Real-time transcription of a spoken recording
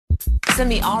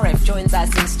Sami Arif joins us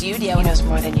in studio. He knows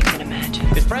more than you can imagine.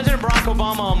 Is President Barack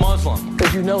Obama a Muslim?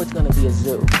 Because you know it's going to be a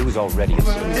zoo. It was already a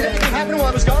zoo. Did anything happen while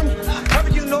I was gone?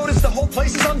 Haven't you noticed the whole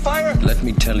place is on fire? Let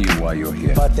me tell you why you're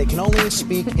here. But they can only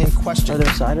speak in question. Are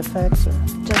there side effects? Or?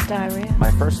 Just diarrhea.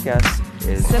 My first guess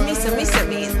is... Sami.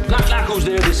 Like who's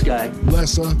there, this guy?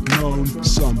 Lesser known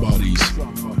somebodies.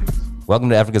 Welcome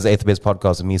to Africa's Eighth Best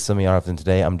Podcast with me, Sami Arif, and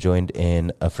today I'm joined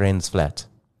in a friend's flat.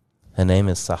 Her name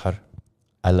is Sahar.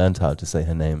 I learned how to say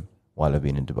her name while I've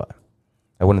been in Dubai.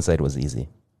 I wouldn't say it was easy,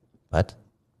 but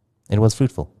it was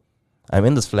fruitful. I'm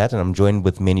in this flat and I'm joined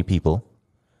with many people.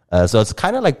 So it's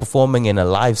kind of like performing in a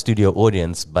live studio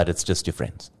audience, but it's just your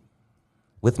friends.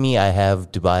 With me, I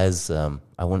have Dubai's,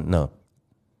 I wouldn't know,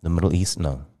 the Middle East,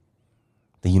 no.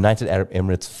 The United Arab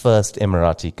Emirates' first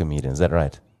Emirati comedian. Is that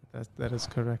right? That is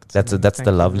correct. That's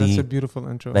the lovely. That's a beautiful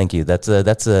intro. Thank you. That's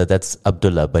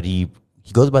Abdullah, but he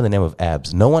goes by the name of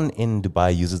Abz. No one in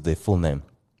Dubai uses their full name.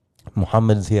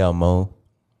 Muhammad's here, Mo.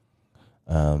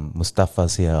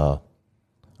 Mustafa's here.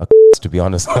 To be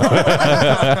honest,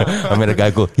 I met a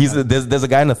guy cool. There's a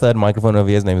guy in the third microphone over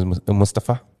here. His name is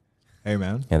Mustafa. Hey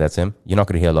man, yeah, that's him. You're not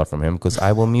going to hear a lot from him because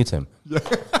I will mute him.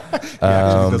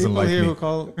 People here who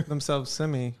call themselves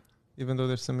Simi, even though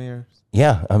they're Samirs.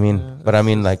 Yeah, I mean, but I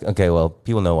mean, like, okay, well,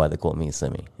 people know why they call me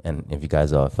Simi, and if you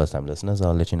guys are first-time listeners,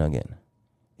 I'll let you know again.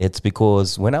 It's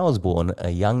because when I was born, a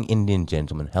young Indian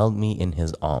gentleman held me in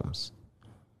his arms,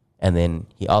 and then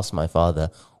he asked my father,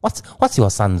 "What's your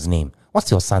son's name?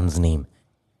 What's your son's name?"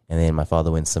 And then my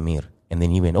father went Samir, and then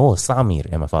he went, "Oh, Samir,"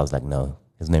 and my father's like, "No,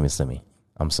 his name is Simi.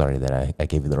 I'm sorry that I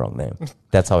gave you the wrong name."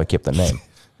 That's how I kept the name.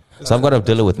 So I've got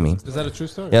Abdullah with me. Is that a true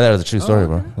story? Yeah, that is a true story,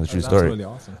 bro. It's a true story. Really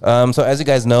awesome. So as you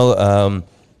guys know,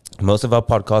 most of our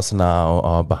podcasts now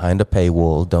are behind a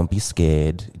paywall. Don't be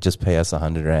scared. Just pay us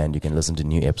 100 Rand. You can listen to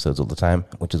new episodes all the time,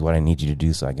 which is what I need you to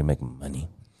do so I can make money.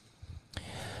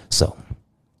 So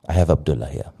I have Abdullah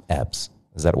here. Abz.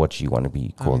 Is that what you want to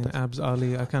be called? I mean, Abz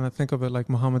Ali. I kind of think of it like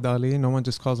Muhammad Ali. No one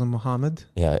just calls him Muhammad.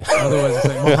 Yeah. Otherwise, it's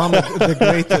like Muhammad the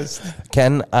greatest.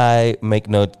 Can I make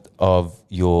note of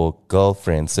your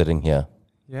girlfriend sitting here?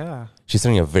 Yeah. She's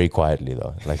sitting here very quietly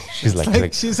though. Like she's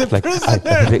like she's a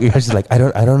prisoner. She's like, I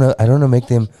don't know make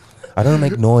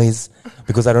noise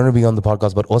because I don't want to be on the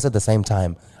podcast, but also at the same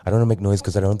time, I don't want to make noise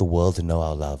because I don't want the world to know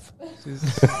our love.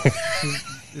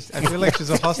 I feel like she's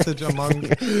a hostage among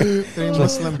three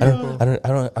Muslim people. I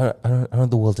don't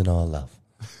want the world to know our love.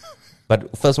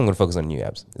 But first I'm going to focus on you,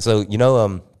 Abz. So, you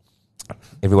know,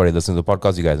 everybody listening to the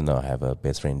podcast, you guys know I have a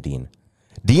best friend, Dean.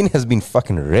 Dean has been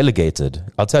fucking relegated.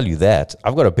 I'll tell you that.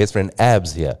 I've got a best friend,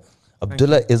 Abz, here.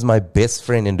 Abdullah is my best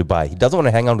friend in Dubai. He doesn't want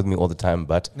to hang out with me all the time,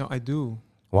 but... No, I do.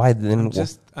 Why then?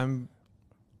 I'm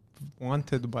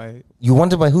wanted by... You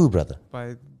wanted by who, brother?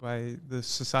 By the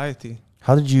society.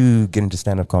 How did you get into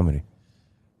stand-up comedy?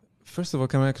 First of all,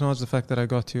 can I acknowledge the fact that I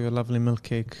got you a lovely milk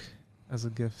cake as a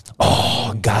gift?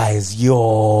 Oh, guys,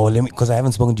 because I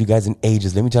haven't spoken to you guys in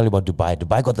ages. Let me tell you about Dubai.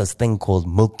 Dubai got this thing called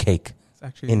milk cake. It's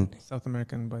actually in South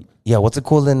American, but... Yeah, what's it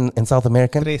called in South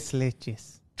American? Tres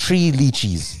leches. 3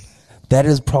 lychees. That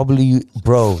is probably...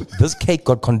 Bro, this cake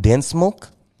got condensed milk,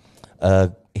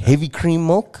 heavy cream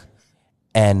milk,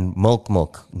 and milk,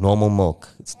 normal milk.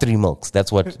 It's 3 milks.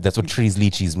 That's what 3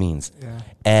 lychees means. Yeah.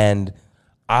 And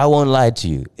I won't lie to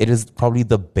you. It is probably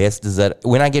the best dessert.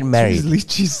 When I get married...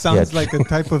 Lychees sounds like a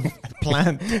type of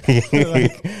plant.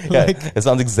 It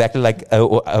sounds exactly like...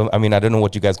 I mean, I don't know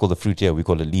what you guys call the fruit here. We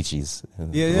call it lychees. Or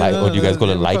do you guys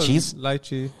call it lychees?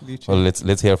 Lychee. Well,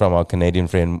 let's hear from our Canadian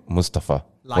friend, Mustafa.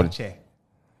 Lychee.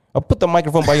 I'll put the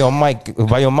microphone by your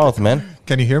by your mouth, man.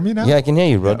 Can you hear me now? Yeah, I can hear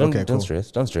you, bro. Yeah, Don't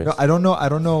stress. No, I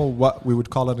don't know what we would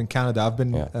call it in Canada. I've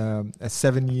been a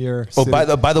 7-year. Oh, by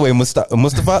the way,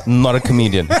 Mustafa, not a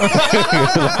comedian.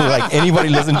 Like anybody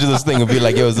listen to this thing and be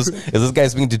like, "Yo, is this guy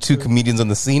speaking to 2 comedians on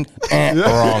the scene?"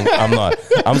 Wrong. I'm not.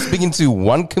 I'm speaking to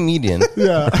one comedian.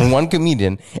 One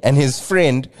comedian and his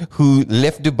friend who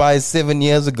left Dubai 7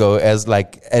 years ago as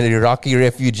like an Iraqi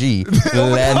refugee.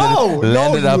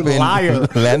 landed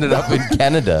up in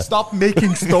Canada. Stop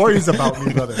making stories about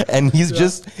me, brother. And he's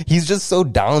just so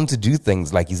down to do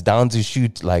things. Like he's down to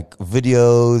shoot like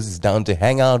videos. He's down to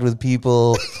hang out with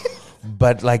people.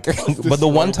 But the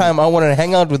one time I wanted to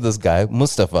hang out with this guy,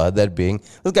 Mustafa,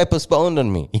 this guy postponed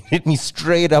on me. He hit me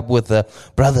straight up with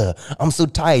brother, I'm so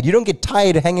tired. You don't get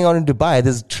tired hanging out in Dubai.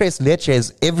 There's tres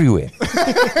leches everywhere.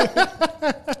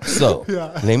 So,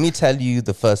 let me tell you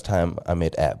the first time I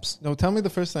met Abz. No, tell me the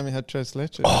first time you had tres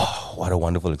leches. Oh, what a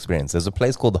wonderful experience. There's a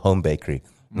place called the Home Bakery.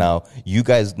 Now, you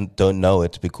guys don't know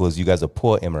it because you guys are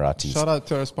poor Emiratis. Shout out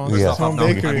to our sponsor, Home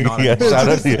Bakery.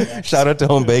 Shout out to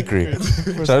Home Bakery.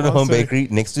 Shout out to Home Bakery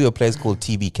next to a place called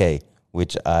TBK,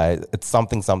 which it's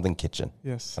something kitchen.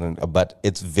 Yes. But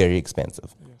it's very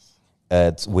expensive. Yes.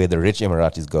 It's where the rich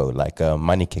Emiratis go, like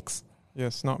money kicks.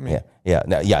 Yes, not me.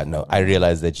 No. I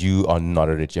realized that you are not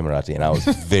a rich Emirati, and I was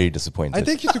very disappointed. I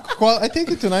take you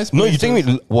to nice places. No, you take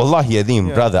me. Wallahi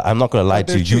Adeem, brother. I'm not gonna lie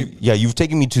to you. You've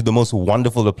taken me to the most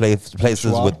wonderful of places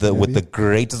with the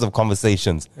greatest of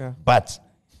conversations. Yeah. But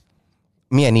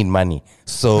me, I need money.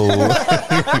 So,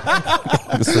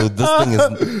 so this thing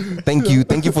is.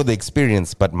 Thank you for the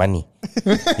experience, but money.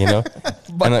 You know.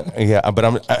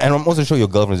 I'm also sure your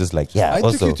girlfriend is just like, yeah. I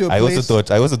also thought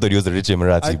he was a rich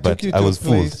Emirati, but I was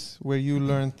fooled. Where you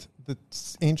learned the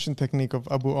ancient technique of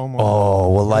Abu Omar. Oh,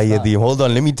 wallahi Adeem. Hold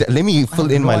on, let me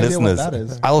fill in my listeners.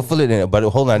 I will fill it in, but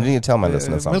hold on, I need to tell my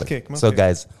listeners something. Milk cake. So,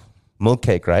 guys, milk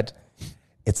cake, right?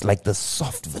 It's like the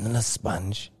soft vanilla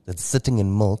sponge that's sitting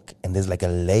in milk, and there's like a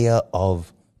layer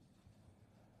of,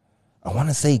 I want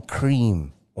to say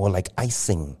cream or like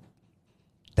icing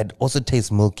that also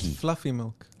tastes milky. Fluffy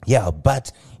milk. Yeah,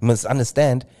 but you must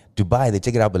understand, Dubai, they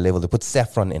take it up a level. They put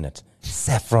saffron in it.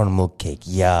 Saffron milk cake.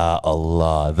 Yeah,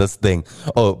 Allah, this thing.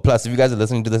 Oh, plus, if you guys are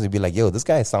listening to this, you'd be like, yo, this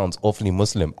guy sounds awfully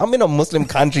Muslim. I'm in a Muslim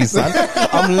country, son.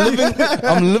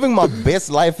 I'm living my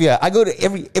best life here. I go to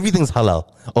everything's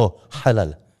halal. Oh,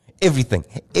 halal. Everything.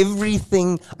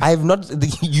 I've not,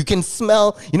 you can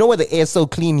smell, you know where the air's so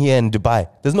clean here in Dubai?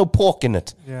 There's no pork in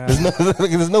it. Yeah.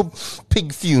 There's no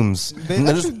pig fumes.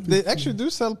 They actually do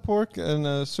sell pork in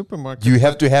a supermarket. You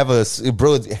have to have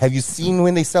bro, have you seen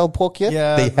when they sell pork here?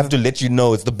 Yeah. They have to let you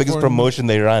know. It's the biggest promotion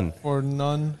they run. For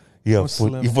non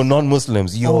for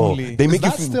non-Muslims. Yo, they make Is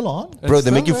that still on? Bro, It's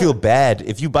they make you still feel bad.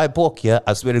 If you buy pork here,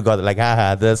 I swear to God, they're like,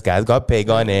 haha, this guy's got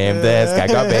pig on him. This guy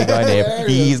got pig on him.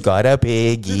 He's got a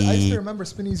piggy. I still remember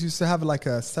Spinneys used to have like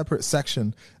a separate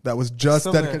section that was just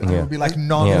Still dedicated. there. It would be like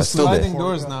non-Muslim. still there. Sliding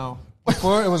doors now.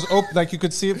 Before it was open, like you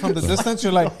could see it from the distance.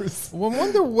 You're like, well, I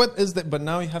wonder what is that. But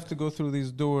now you have to go through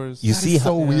these doors. You see so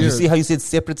how weird. you see how you said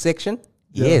separate section?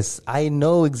 Yeah. Yes, I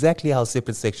know exactly how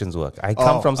separate sections work. I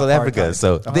come from South Africa, apartheid.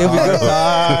 so there we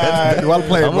go. Well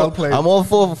played. I'm all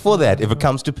for that if it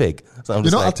comes to pig. So I'm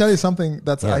just I'll like, tell you something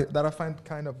that Yeah. I find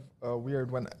kind of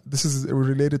weird. When this is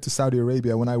related to Saudi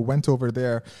Arabia. When I went over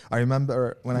there, I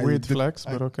remember when Weird flex,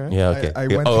 but okay. yeah, okay. I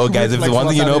went oh, guys, to if there's flex one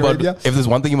thing you about know Saudi about, Arabia. if there's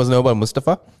one thing you must know about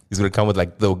Mustafa, he's gonna come with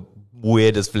like the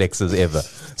weirdest flexes ever.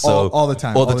 So All the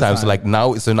time. all the time. So like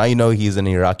now you know he's an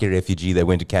Iraqi refugee that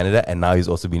went to Canada, and now he's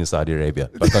also been to Saudi Arabia.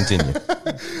 But continue.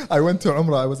 I went to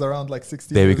Umrah. I was around like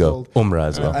 16 There we years go. old. Umrah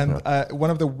as well. And Yeah.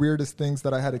 one of the weirdest things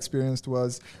that I had experienced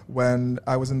was when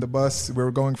I was in the bus. We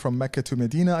were going from Mecca to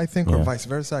Medina, I think, or Yeah. vice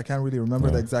versa. I can't really remember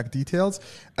the exact details.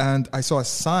 And I saw a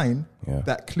sign Yeah.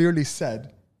 that clearly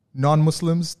said,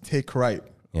 "Non-Muslims take right."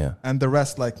 Yeah. And the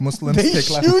rest, like Muslims, They take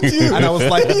left. shoot you. And I was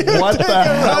like, what the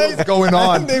hell is going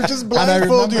on? And they just And I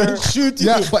blindfold you remember- and shoot you.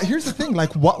 Yeah, but here's the thing: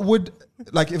 like,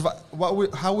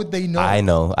 how would they know? I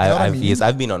know. You know what I mean? Yes,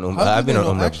 I've been on Umrah. How I've do been they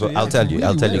on know? Umrah. Actually, before. I'll it's tell you. really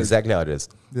I'll tell you weird. exactly how it is.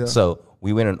 Yeah. So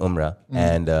we went on Umrah,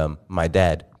 and my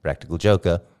dad, practical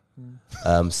joker,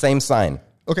 same sign.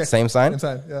 Okay. Same sign.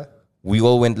 Yeah. We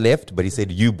all went left, but he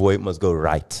said, "You boy must go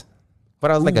right." But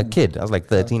I was like a kid. I was like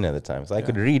 13 at the time, so I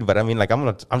could read. But I mean, like I'm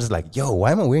just like, yo,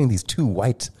 why am I wearing these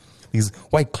white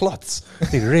cloths?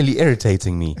 They're really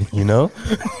irritating me. You know,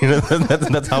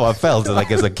 that's how I felt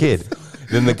like as a kid.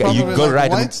 Then the guy, you Probably go like,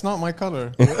 right, White's not my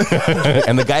color.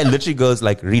 and the guy literally goes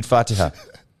like, "Read Fatiha."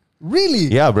 Really?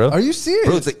 Yeah, bro. Are you serious?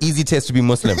 Bro, it's an easy test to be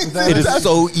Muslim. It is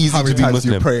so easy How to many be times do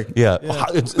you Muslim. pray? Yeah,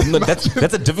 No,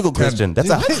 that's a difficult question.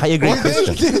 That's a higher grade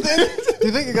question. Do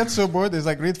you think it gets so bored? There's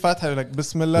like read Fatiha, like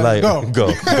Bismillah, Like, go. go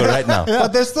right now.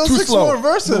 But there's still Too 6 slow. more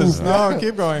verses. No,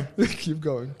 keep going. Keep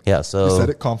going. Yeah, You so said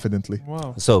it confidently.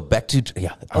 Wow. so back to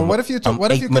Or what if you I'm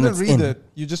what if 8 you couldn't minutes read in. it?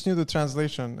 You just knew the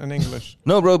translation in English.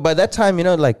 No, bro. By that time,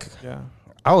 like Yeah.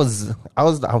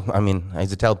 I mean, I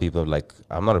used to tell people like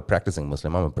I'm not a practicing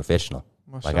Muslim. I'm a professional.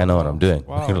 Like I know what I'm doing.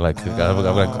 Wow. Like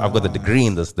I've got the degree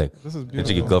in this thing. This is And your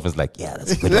beautiful. girlfriend's like, yeah,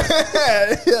 that's a good one.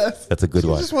 Yes. That's a good She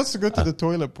one. just wants to go to the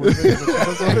toilet. Poor thing. She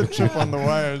doesn't want to trip on the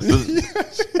wires.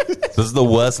 This is the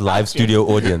worst live studio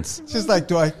audience. She's like,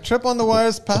 do I trip on the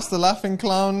wires past the laughing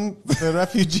clown, the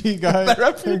refugee guy, and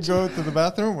go to the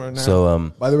bathroom or no?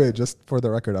 So By the way, just for the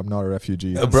record, I'm not a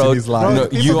refugee. bro, Simi's lying. no,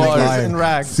 People you think are- he's in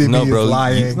rags. Simi No, bro, is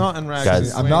lying. He's not in rags. Guys,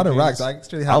 He's I'm not in wearing rags. jeans. I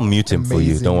actually have I'll mute him for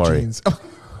you. amazing Don't worry. jeans.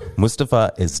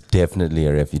 Mustafa is definitely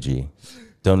a refugee.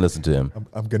 Don't listen to him.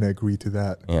 I'm gonna agree to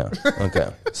that. Yeah. Okay.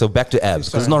 So back to Abz,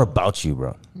 because it's not about you,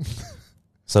 bro.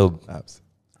 So Abs.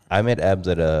 I met Abz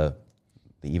at the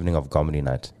evening of comedy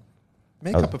night.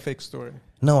 Make up a fake story.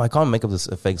 No, I can't make up a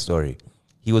fake story.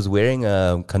 He was wearing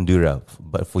a kandura,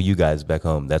 but for you guys back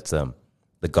home, that's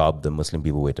the garb the Muslim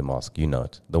people wear to mosque. You know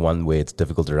it. The one where it's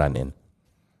difficult to run in.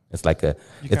 It's like a...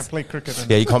 You can't play cricket in.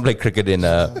 Yeah, you can't play cricket in...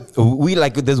 we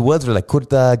like... There's words for like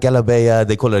kurta, galabeya.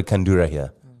 They call it kandura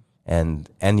here. And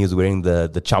he was wearing the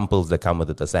champals that come with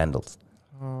it, the sandals.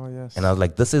 Oh, yes. And I was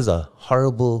like, this is a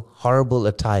horrible, horrible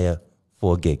attire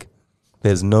for a gig.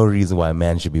 There's no reason why a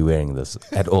man should be wearing this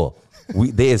at all.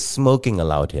 There is smoking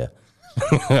allowed here.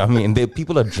 I mean,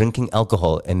 people are drinking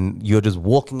alcohol and you're just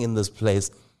walking in this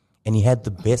place, and he had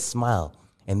the best smile.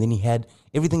 And then he had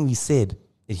everything we said.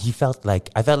 I felt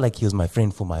like he was my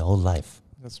friend for my whole life.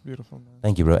 That's beautiful, man.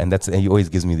 Thank you, bro. And he always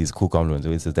gives me these cool compliments. He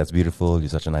always says, that's beautiful. You're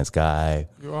such a nice guy.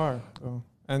 You are. Oh.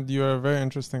 And you're a very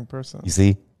interesting person. You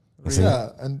see?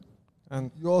 Yeah, and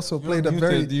you also played a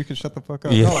very... You can shut the fuck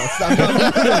up. Yeah. No, it's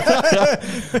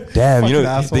not. Damn, you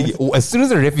know, Fucking as soon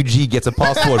as a refugee gets a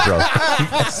passport, bro.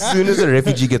 As soon as a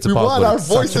refugee gets a We passport, want our it's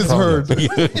such a voices problem. heard.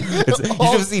 You should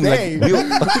have seen, day.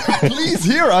 Please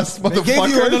hear us, They motherfuckers. gave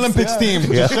you an Olympics team.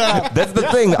 Yeah. That's the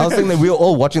thing. I was saying that we were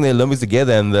all watching the Olympics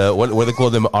together, and what they call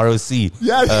them, ROC.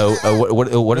 Yeah.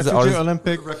 What is it? Refugee ROC?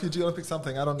 Olympic. Refugee Olympic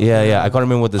something. I don't know. Yeah. I can't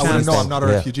remember what this I is. wouldn't know. I'm not a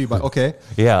refugee, but okay.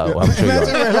 Yeah, well, I'm sure you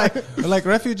Imagine are. we're like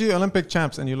refugee Olympic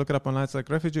champs, and you look it up online. It's like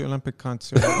refugee Olympic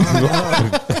cunts.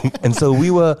 And so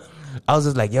I was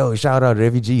just like, yo, shout out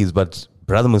refugees. But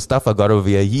brother Mustafa got over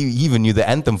here. He even knew the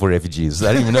anthem for refugees.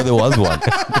 I didn't even know there was one.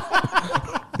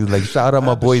 He was like, shout out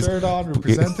my boys. Shirt on,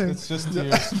 representing. It's just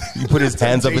He put his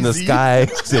hands up in the Jay-Z. sky,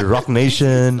 said Rock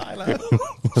Nation.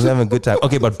 He was having a good time.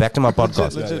 Okay, but back to my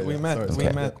podcast. legit. We met. sorry.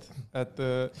 We met at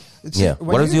the. Yeah. When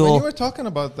What is you, your- when you were talking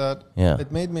about that, Yeah.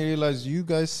 it made me realize you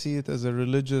guys see it as a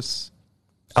religious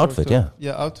sort Outfit, of- yeah.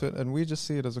 Yeah, outfit, and we just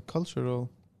see it as a cultural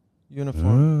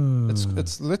uniform.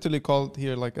 It's literally called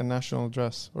here like a national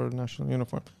dress or a national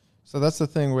uniform. So that's the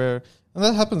thing where, and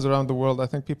that happens around the world. I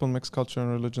think people mix culture and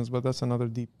religions, but that's another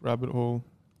deep rabbit hole.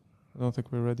 I don't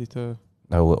think we're ready to.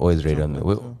 No, we're always ready Jump on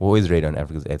we're into- always ready on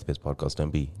Africa's Eighth Best podcast. Don't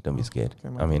be scared. okay,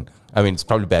 my I mean it's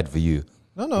probably bad for you.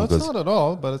 No, it's Because- not at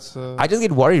all. But it's. I just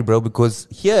get worried, bro, because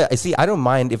here I don't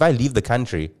mind if I leave the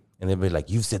country and they'll be like,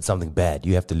 you've said something bad,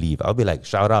 you have to leave. I'll be like,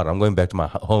 shout out, I'm going back to my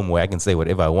home where I can say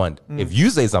whatever I want. If you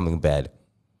say something bad,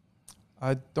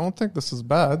 I don't think this is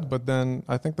bad, but then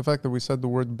I think the fact that we said the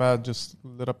word bad just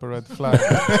lit up a red flag.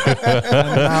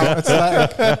 And now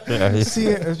it's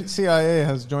like CIA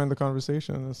has joined the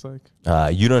conversation. It's like,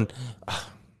 you don't.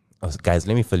 Guys,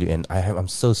 let me fill you in. I'm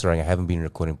so sorry I haven't been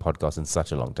recording podcasts in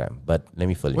such a long time, but let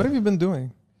me fill you what in. have you been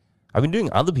doing? I've been doing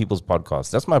other people's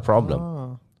podcasts. That's my problem.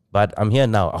 Ah. But I'm here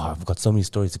now. Oh, I've got so many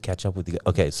stories to catch up with you.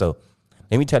 Okay, so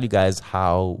let me tell you guys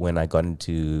how when I got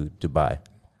into Dubai,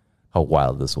 how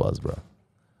wild this was, bro.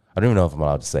 I don't even know if I'm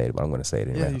allowed to say it, but I'm going to say it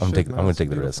anyway. Yeah, you I'm should, man. going to It's take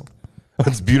the risk.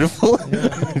 beautiful. It's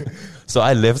beautiful. So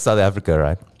I left South Africa,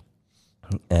 right?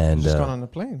 And Just gone on a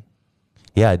plane.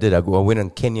 yeah, I did. I went on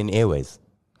Kenyan Airways.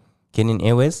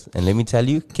 And let me tell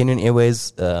you, Kenyan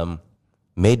Airways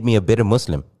made me a better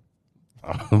Muslim.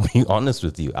 I'll be honest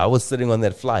with you. I was sitting on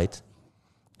that flight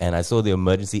and I saw the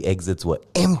emergency exits were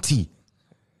empty.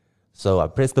 So I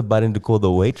pressed the button to call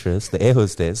the waitress, the air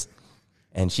hostess,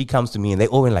 and she comes to me and they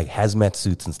all in like hazmat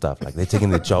suits and stuff. Like they're taking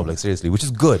their job like seriously, which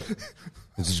is good.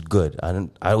 Which is good.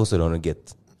 I also don't want to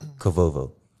get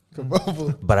Kavovo.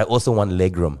 But I also want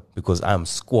legroom because I'm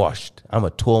squashed. I'm a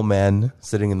tall man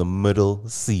sitting in the middle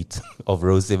seat of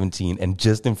row 17 and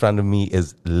just in front of me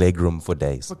is legroom for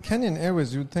days. But Kenyan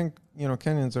Airways, you'd think,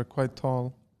 Kenyans are quite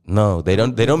tall. No, they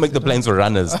don't make the planes for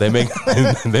runners. They make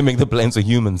the planes for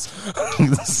humans.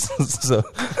 So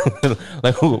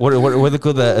like what are they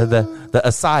called, the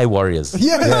Asai warriors?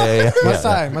 Yeah.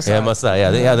 Maasai. Yeah,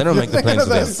 Maasai. Yeah, they don't make the planes for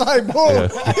them. Sai bull.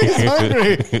 He's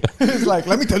hungry. He's like,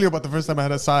 let me tell you about the first time I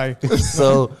had a Sai.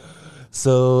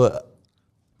 So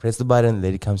press the button. The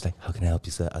lady comes like, how can I help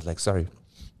you, sir? I was like, sorry,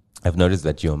 I've noticed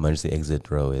that your emergency exit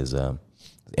row is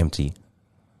empty.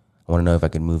 I want to know if I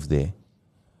can move there.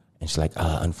 And she's like,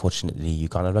 unfortunately, you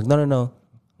can't. I'm like, no.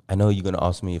 I know you're going to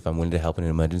ask me if I'm willing to help in an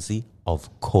emergency. Of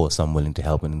course, I'm willing to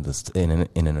help in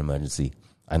an emergency.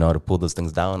 I know how to pull those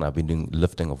things down. I've been doing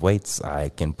lifting of weights. I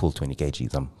can pull 20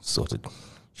 kgs. I'm sorted.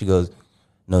 She goes,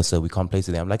 no, sir, we can't place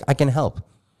it there. I'm like, I can help.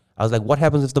 I was like, what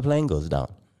happens if the plane goes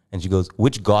down? And she goes,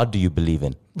 which God do you believe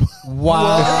in?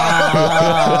 Wow.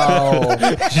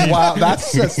 Wow,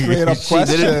 that's a straight up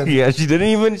question. She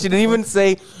didn't even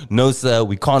say, no, sir,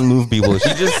 we can't move people.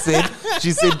 She just said,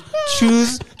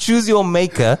 choose your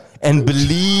maker and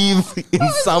believe in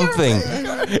something.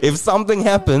 If something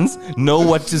happens, know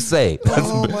what to say.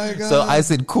 Oh my God. So I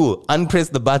said, cool, unpress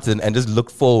the button and just look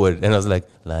forward. And I was like,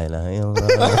 la, la, la,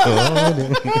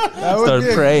 That would start be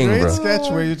a praying, great bro. sketch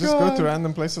where you just go to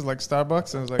random places like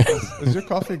Starbucks and it's like, is your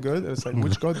coffee good? And it's like,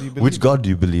 which God do you believe Which God do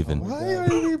you believe in? Why are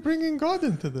we bringing God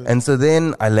into this? And so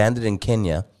then I landed in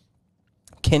Kenya.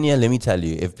 Kenya, let me tell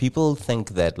you, if people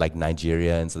think that like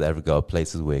Nigeria and South Africa are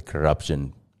places where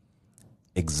corruption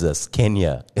exists,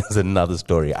 Kenya is another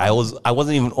story. I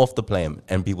wasn't even off the plane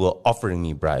and people were offering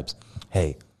me bribes.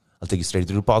 Hey, I'll take you straight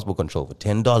through passport control for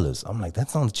 $10. I'm like, that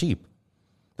sounds cheap.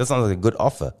 That sounds like a good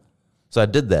offer. So I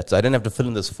did that. So I didn't have to fill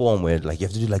in this form where like you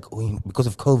have to do like, oh, because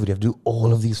of COVID, you have to do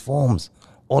all of these forms,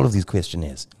 all of these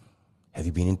questionnaires. Have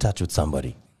you been in touch with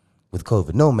somebody with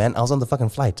COVID? No, man, I was on the fucking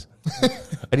flight.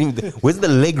 I didn't even, where's the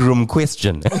legroom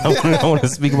question? I want to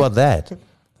speak about that.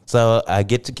 So I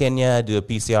get to Kenya, I do a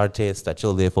PCR test, I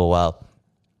chill there for a while,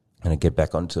 and I get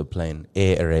back onto a plane,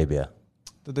 Air Arabia.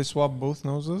 Did they swab both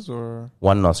noses or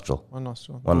One nostril. one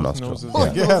nostril? One Both nostril.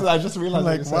 noses. Yeah. I just realized.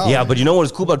 Like, Like, wow. wow. Yeah, but you know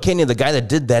what's cool about Kenya? The guy that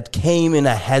did that came in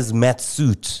a hazmat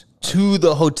suit to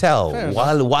the hotel Fair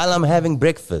while I'm having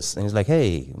breakfast. And he's like,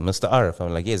 hey, Mr. Arif.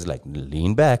 I'm like, yes. He's like,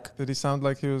 lean back. Did he sound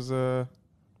like he was?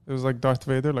 It was like Darth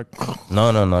Vader, like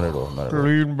No, not at all. Not at all.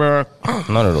 lean back,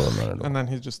 Not at all. Not at all. and then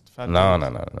he just fat.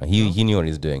 No. He knew what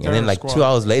he was doing. And then like Terror 2 squad.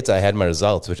 hours later, I had my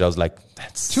results, which I was like,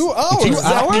 that's 2 hours.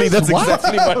 exactly. That's What?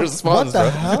 exactly my response, What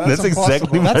the bro. hell? That's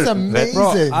exactly my That's amazing.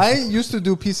 Bro, I used to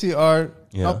do PCR.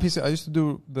 Yeah. Not PCR. I used to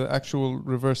do the actual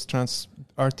reverse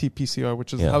RT-PCR,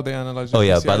 which is Yeah. how they analyze. Oh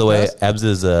your yeah. PCR By the way, test. Abz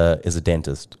is a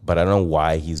dentist, but I don't know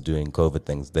why he's doing COVID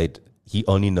things. He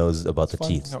only knows about the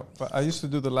teeth. No, but I used to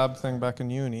do the lab thing back in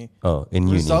uni. Oh, in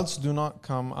uni Results do not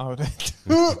come out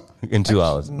in 2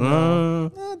 hours. No,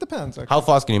 it depends. Actually. How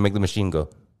fast can you make the machine go?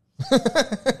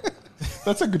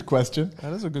 That's a good question.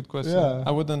 That is a good question. Yeah.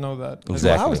 I wouldn't know that.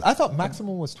 Exactly. I thought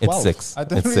maximum was 12. It's 6. I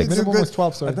didn't It's really 6. do Minimum good. was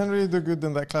 12, sorry. I didn't really do good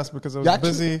in that class because I was You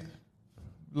actually- busy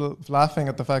laughing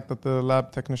at the fact that the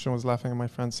lab technician was laughing at my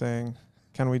friend saying,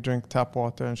 "Can we drink tap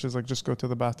water?" And she's like, "Just go to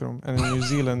the bathroom." And in New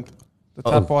Zealand, the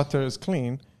tap water is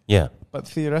clean, Yeah. but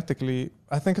theoretically,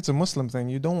 I think it's a Muslim thing.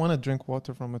 You don't want to drink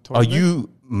water from a toilet. Are you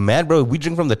mad, bro? We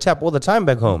drink from the tap all the time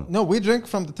back home. No, we drink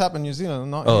from the tap in New Zealand,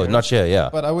 not Oh, here. not sure. Yeah.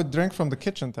 But I would drink from the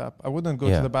kitchen tap. I wouldn't go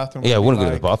yeah. to the bathroom. Yeah, I and be wouldn't go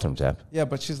to like- the bathroom tap. Yeah,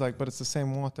 but she's like, but it's the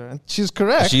same water, and she's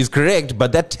correct. She's correct,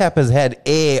 but that tap has had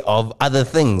air of other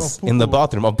things Of in the poo-poo.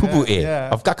 bathroom, of poo-poo Yeah, air, yeah.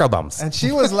 of caca bumps. And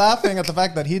she was laughing at the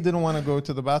fact that he didn't want to go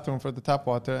to the bathroom for the tap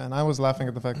water, and I was laughing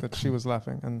at the fact that she was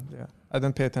laughing. And yeah, I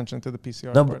didn't pay attention to the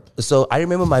PCR No, part. so I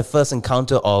remember my first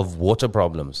encounter of water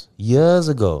problems years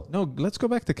ago. No, let's go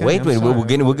back to Kenya. Wait, I'm we're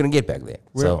sorry. gonna get back there.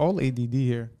 We're So, all ADD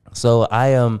here. so I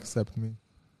Except me.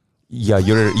 yeah,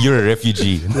 you're a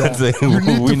refugee. That's it.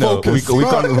 We know. We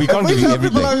can't give you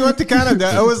everything. we went to Canada.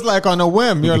 It was like on a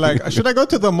whim. You're like, should I go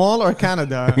to the mall or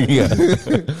Canada? Yeah,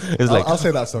 it's like I'll say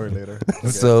that story later. Okay.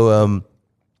 so.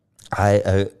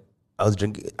 I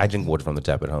drink water from the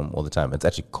tap at home all the time. It's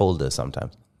actually colder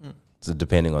sometimes. So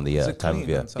depending on the Is it time clean of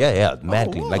year. and stuff? Yeah, mad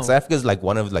Oh, clean. wow. Like South Africa is like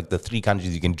one of like the 3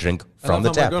 countries you can drink I from love the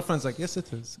how My tap. girlfriend's like, yes,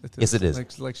 it is. Yes, it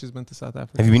is. Like she's been to South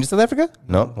Africa. Have you been to South Africa?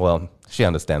 No? Well, she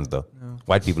understands though.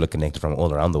 White people are connected from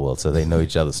all around the world, so they know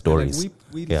each other's stories. Like,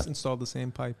 we Yeah. installed the same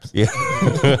pipes. Yeah.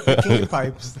 Clean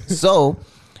pipes. So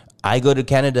I go to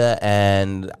Canada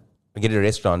and I get to a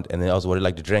restaurant and then I was, what do you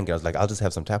like to drink? And I was like, I'll just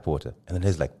have some tap water. And then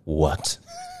he's like, what?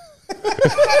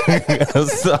 I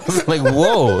was like,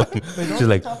 whoa. She's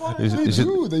like,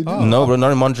 They do. no, bro,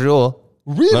 not in Montreal.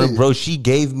 Really? No, bro, she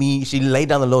laid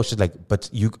down the law. She's like, but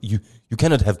you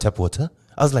cannot have tap water.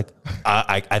 I was like,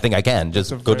 I think I can.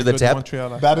 Just go to the tap,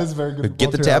 That is very good.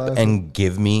 get the tap, and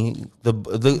give me the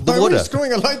Why are we water.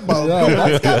 screwing a light bulb? Yeah,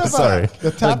 that's kind of Sorry.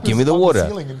 The tap Like, give is me the on water.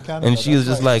 ceiling in Canada. And she was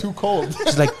That's just like, too cold.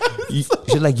 she's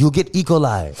like, you'll get E.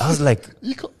 coli. I was like,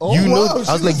 Oh, you know, wow, I was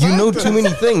she's like, a you know scientist. too many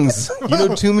things. You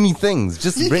know too many things.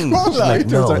 Just bring. She's like,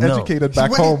 Waiters no, are no. educated back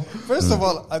Wait, home. First of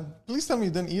all, please tell me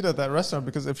you didn't eat at that restaurant,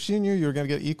 because if she knew you were going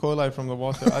to get E. coli from the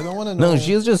water, I don't want to know. No,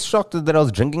 she was just shocked that I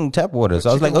was drinking tap water. So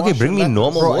I was she like, can okay, wash bring your me lettuce.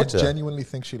 normal Bro, I water. genuinely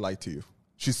think she lied to you.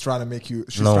 She's trying to make you.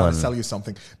 She's No trying one. to sell you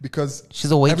something because She's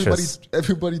a waitress.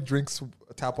 Everybody drinks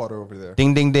tap water over there.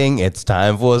 Ding, ding, ding. It's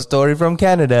time for a story from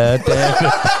Canada.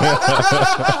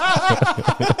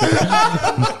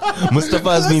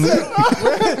 Mustafa's been.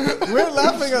 We're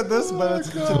laughing at this, but it's,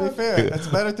 to be fair, it's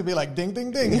better to be like, ding,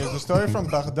 ding, ding. Here's a story from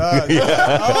Baghdad.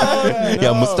 Yeah,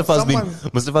 no,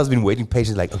 Mustafa's been waiting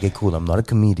patiently. Like, okay, cool. I'm not a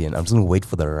comedian. I'm just gonna wait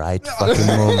for the right fucking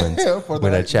moment For the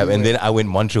when I right chat. And music. then I went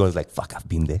Montreal. I was like, fuck, I've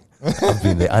been there. I've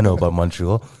been there. I know about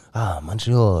Montreal.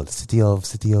 Montreal, city of,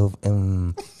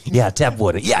 tap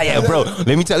water. Yeah, bro. Let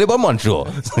me tell you about Montreal.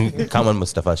 Come on,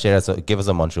 Mustafa. Give us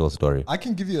a Montreal story. I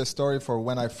can give you a story for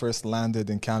when I first landed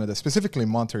in Canada, specifically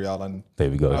Montreal. And there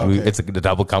we go. Okay. It's a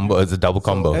double combo. It's a double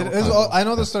combo. I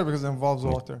know the story because it involves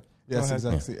water. Yes,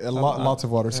 exactly. Lots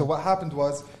of water. Yeah. So what happened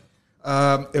was,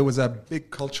 it was a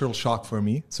big cultural shock for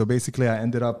me. So basically, I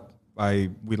ended up.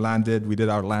 We landed. We did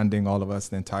our landing. All of us,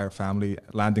 the entire family.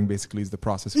 Landing basically is the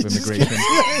process of immigration.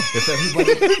 If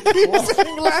everybody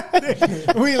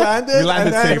we landed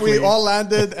and then safely. we all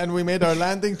landed, and we made our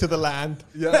landing to the land.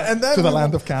 Yeah, and then to the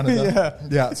land of Canada.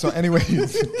 Yeah. So,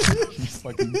 anyways,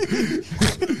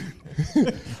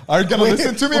 are you gonna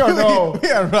listen to me or no?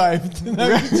 We arrived.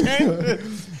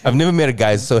 I've never met a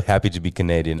guy so happy to be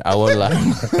Canadian. I won't lie.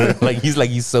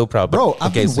 he's so proud. Bro,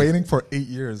 I've been waiting for 8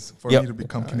 years for me to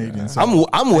become Canadian. So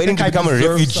I'm waiting to become a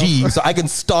refugee so I can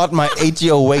start my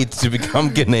 8-year wait to become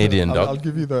Canadian, dog. I'll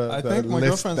give you the I think my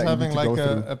list girlfriend's that you having need to like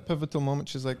go through. a pivotal moment.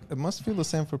 She's like, it must feel the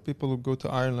same for people who go to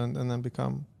Ireland and then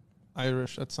become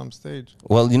Irish at some stage.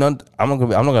 Well, I'm not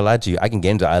gonna lie to you. I can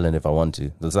get into Ireland if I want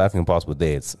to. The South African passport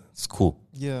there, it's cool.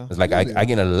 Yeah, it's like I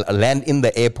can land in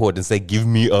the airport and say, "Give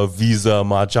me a visa,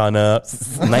 Marchana."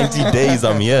 90 days,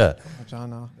 I'm here.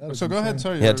 So go ahead.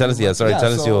 Sorry. Yeah, tell us. Yeah, sorry.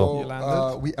 Tell us your.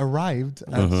 We arrived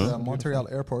at Montreal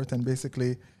Airport, and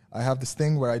basically, I have this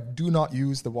thing where I do not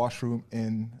use the washroom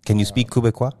in. Can you speak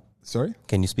Quebecois? Sorry?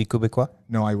 Can you speak Quebecois?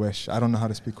 No, I wish. I don't know how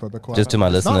to speak Quebecois. Just to my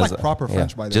listeners. It's not like proper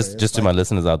French, by the way. Just to my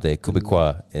listeners out there,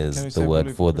 Quebecois is the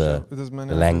word for the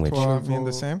language. Does it mean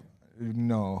the same?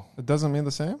 No. It doesn't mean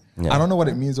the same? Yeah. I don't know what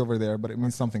it means over there, but it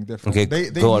means something different. Okay,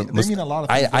 they mean a lot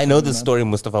of things. I know the story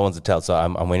Mustafa wants to tell, so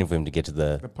I'm waiting for him to get to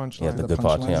the punchline. Yeah, the good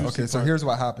part. Yeah. Okay, so here's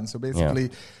what happened. So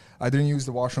basically, I didn't use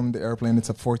the washroom in the airplane.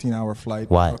 It's a 14-hour flight.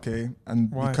 Why? Okay,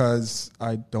 and Why? Because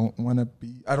I don't want to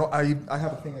be. I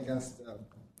have a thing against.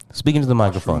 Speaking to the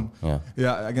microphone. Washroom.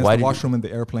 Yeah, against the washroom in the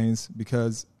airplanes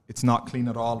because it's not clean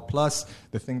at all. Plus,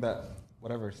 the thing that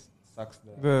whatever sucks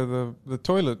the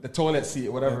toilet. The toilet seat,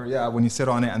 whatever. Yeah, when you sit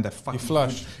on it and the fucking you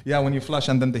flush. When you flush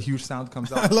and then the huge sound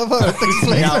comes out. I love how it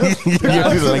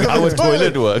explains. Like how a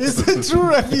toilet works. It's a true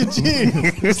refugee.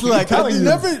 It's like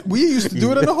we used to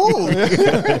do it in a hole.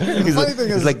 The funny thing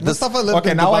is, like Mustafa lived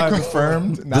in now Dubai I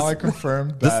confirmed. Now I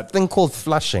confirmed that this thing called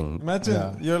flushing.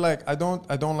 Imagine you're like, I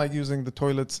don't like using the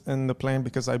toilets in the plane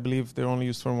because I believe they're only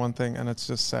used for one thing, and it's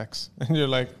just sex. And you're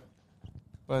like,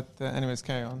 but anyways,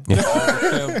 carry on.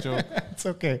 Yeah. Joke. It's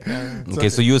okay. Okay,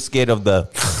 so you're scared of the.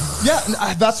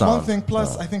 Yeah, that's sound. one thing.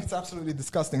 Plus, I think it's absolutely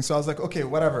disgusting. So I was like, okay,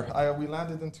 whatever. We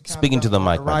landed into Canada. Speaking to the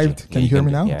mic. Arrived. Can you hear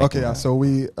me now? Okay, yeah. So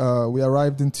we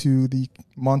arrived into the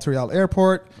Montreal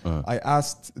airport. I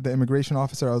asked the immigration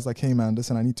officer. I was like, hey man,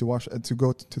 listen, I need to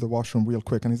go to the washroom real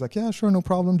quick. And he's like, yeah, sure, no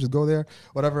problem. Just go there.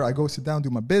 Whatever. I go sit down, do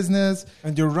my business.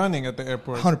 And you're running at the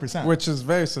airport. 100%. Which is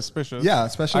very suspicious. Yeah,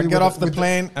 especially I get off the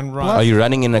plane and run. Are you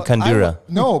running in a kandura?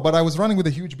 No, but I was running with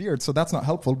a huge beard, so that's not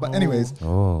helpful. But anyways.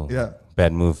 Oh. Yeah.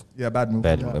 Bad move. Yeah, bad move.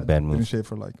 Bad move. Didn't shave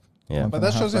for like. Yeah. But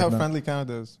that shows you how friendly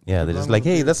Canada is. Yeah, they're just like,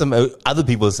 hey, that's other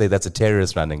people say that's a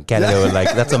terrorist running. Canada were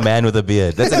like, that's a man with a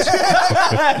beard.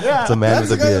 That's a man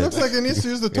with a beard. Looks like he needs to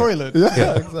use the toilet.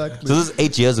 Yeah, exactly. So this is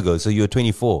 8 years ago. So you were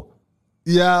 24.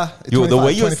 Yeah, The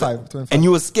way you 25. And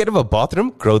you were scared of a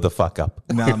bathroom? Grow the fuck up.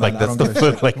 No, like that's the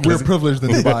first. Like we're privileged in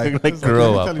Dubai. Like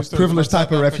grow up. Privileged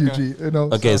type of refugee, you know.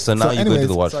 Okay, so now you go to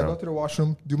the washroom. So I go to the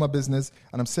washroom, do my business,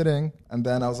 and I'm sitting, and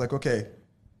then I was like, okay,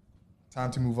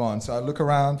 time to move on. So I look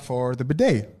around for the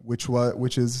bidet, which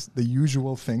is the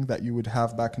usual thing that you would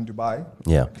have back in Dubai.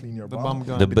 Yeah. Clean your bum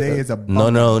gun. The bidet is a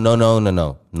bum No.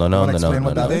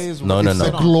 It's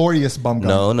a glorious bum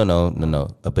gun. No.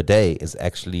 A bidet is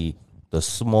actually the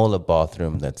smaller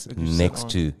bathroom that's next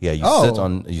to. Yeah, you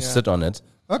sit on it.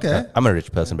 Okay. I'm a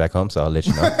rich person back home, so I'll let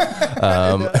you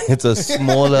know. It's a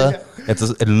smaller.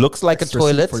 It looks like a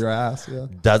toilet for your ass. Yeah.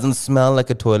 Doesn't smell like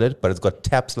a toilet, but it's got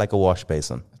taps like a wash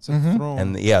basin. It's a throne.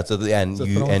 And yeah, so and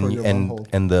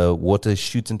the water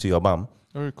shoots into your bum.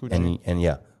 Very cool. And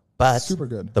yeah, but super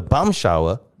good. The bum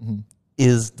shower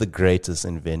is the greatest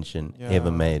invention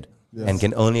ever made, and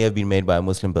can only have been made by a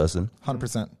Muslim person.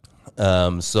 100%.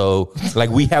 So like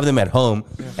we have them at home,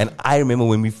 and I remember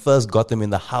when we first got them in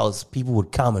the house, people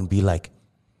would come and be like,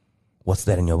 "What's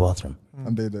that in your bathroom?"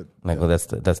 and they did. Like, oh, that's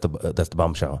the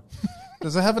bum shower.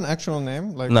 Does it have an actual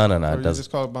name? Like No, or it you doesn't.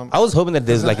 just call it bum? I was hoping that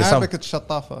there's In like a Arabic, it's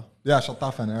shatafa. Yeah,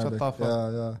 shatafa in Arabic.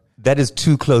 Shatafa. Yeah. that is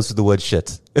too close to the word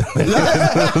shit.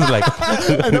 Like,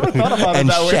 I never thought about and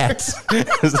it that way. shat.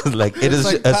 It's like it is.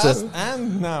 It's like It's past a,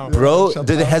 and now. bro,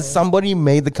 Shatafa. has somebody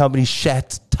made the company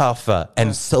Shat Tougher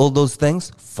and sold those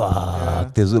things?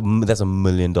 Fuck, that's $1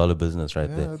 million business right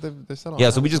there. They sell on Yeah,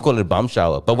 so we just call it a bum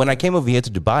shower. But when I came over here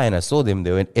to Dubai and I saw them,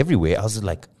 they went everywhere. I was just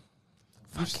like,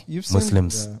 You've seen,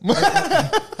 Muslims.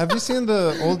 Have you seen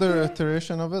the older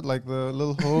iteration of it, like the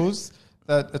little hose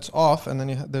that it's off, and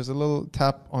then there's a little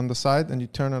tap on the side, and you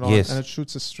turn it on, Yes. and it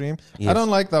shoots a stream. Yes. I don't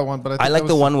like that one, but I like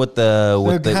the one with the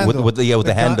handle. with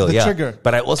the handle, the yeah. trigger.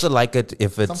 But I also like it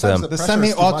if it's Sometimes the pressure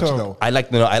is too much, semi-auto. though. I like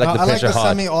the pressure hard.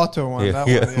 semi-auto one. Yeah, That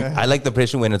yeah. one, yeah. I like the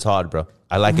pressure when it's hard, bro.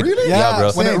 I like it. Really? Yeah,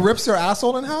 bro. When it Same. rips your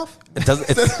asshole in half? It does.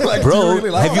 It's, Like, bro, do you really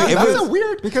like have you that? ever? That's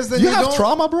weird. Because then you you have don't-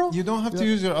 trauma, bro? You don't have to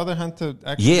use your other hand to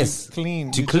actually Yes,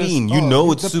 clean. to You clean. just- You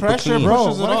know it's the super pressure clean. Bro,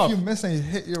 pushes it what off. if you miss and you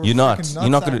hit your You're not. freaking You're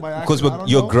not nutsack gonna by because accident? I don't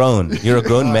you're know. grown. You're a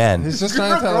grown man. He's just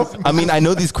trying to tell us. I mean, I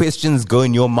know these questions go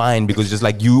in your mind because just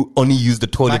like you only use the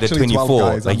toilet Actually, at 24,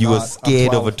 12 guys, like I'm you were not. I'm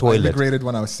scared of 12. a I toilet. immigrated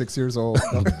when I was 6 years old.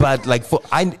 But like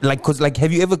cause like,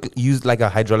 have you ever used like a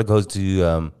hydraulic hose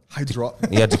to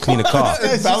to clean a car?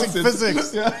 It's Bounces. using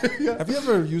physics. Yeah. Have you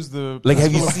ever used the Like,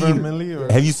 have you principle of seen? Bernoulli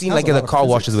or- Have you seen like That's a in the lot of car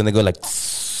physics. washes when they go like,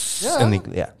 Yeah. and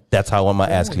they, that's how I want my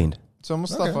ass cleaned. So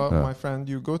Mustafa, Okay. my friend,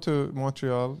 you go to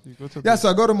Montreal. You go to Yeah, so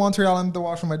I go to Montreal and the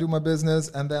washroom, I do my business,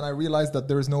 and then I realize that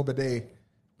there is no bidet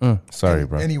Sorry,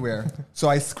 bro. anywhere. So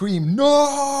I scream,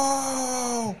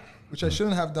 no! Which I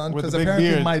shouldn't have done With because the big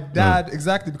apparently beard. my dad,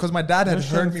 exactly, because my dad had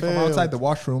Mission heard me from failed. outside the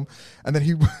washroom, and then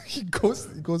he goes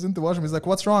into the washroom. He's like,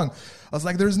 "What's wrong?" I was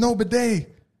like, "There's no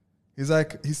bidet." He's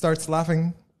like, he starts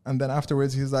laughing, and then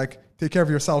afterwards he's like, "Take care of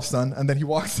yourself, son," and then he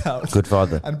walks out. Good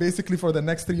father. And basically for the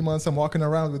next 3 months, I'm walking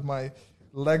around with my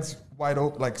legs wide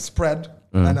open, like spread,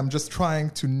 and I'm just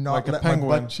trying to not Like a let penguin.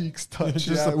 my butt cheeks touch.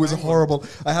 You're just Yeah, a it was penguin. horrible.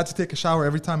 I had to take a shower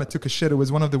every time I took a shit. It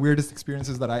was one of the weirdest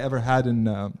experiences that I ever had in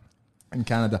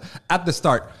Canada at the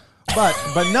start. But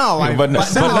now I've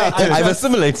I've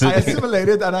assimilated. I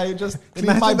assimilated and I just cleaned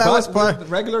my Imagine that butt was part- with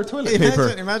regular toilet paper.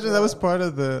 Imagine that was part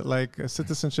of the like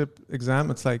citizenship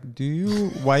exam. It's like, do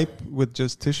you wipe with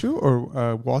just tissue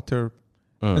or water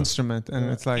instrument? And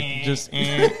it's like just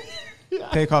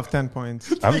take off 10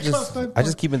 points. I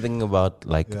just keep on thinking about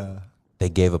like Yeah. they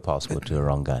gave a passport to the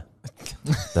wrong guy.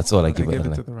 That's all I I keep gave it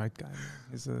on to the right guy.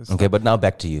 He's a Okay, but now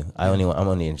back to you. I'm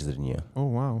only interested in you. Oh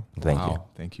wow, Thank you.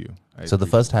 Thank you. So the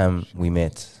first time we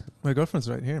met, my girlfriend's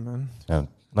right here, man. no,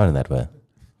 not in that way.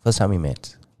 First time we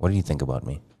met, what did you think about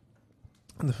me?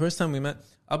 And the first time we met,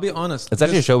 I'll be honest. It's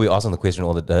actually a show we ask on the question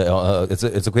all the.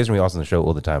 It's a question we ask on the show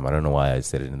all the time. I don't know why I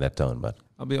said it in that tone, but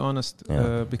I'll be honest,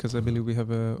 Yeah. because I believe we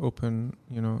have an open,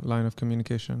 line of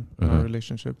communication in our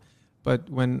relationship. But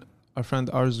when our friend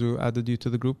Arzu added you to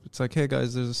the group, it's like, hey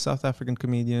guys, there's a South African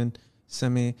comedian,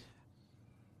 Semi.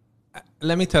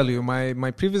 Let me tell you,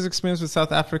 my previous experience with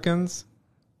South Africans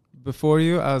before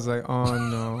you, I was like, oh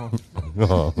no,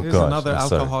 oh here's gosh, another I'm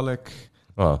sorry. alcoholic,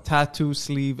 Oh tattoo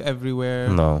sleeve everywhere.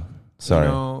 no, sorry.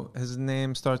 His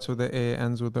name starts with a A,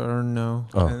 ends with a no.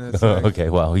 Oh, And it's like, okay.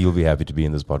 Well, you'll be happy to be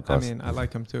in this podcast. I mean, I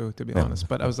like him too, to be Yeah. honest.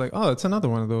 But I was like, oh, it's another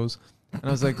one of those. And I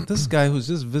was like, this guy who's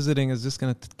just visiting is just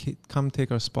going to come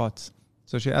take our spots.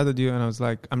 So she added you, and I was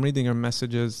like, I'm reading her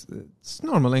messages. It's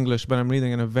normal English, but I'm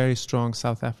reading in a very strong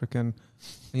South African,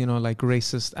 like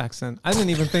racist accent. I didn't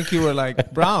even think you were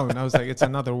like brown. I was like, it's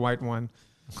another white one.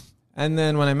 And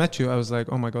then when I met you, I was like,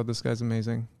 oh my God, this guy's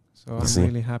amazing. So I'm See?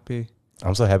 really happy.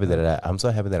 I'm so happy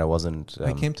that I wasn't.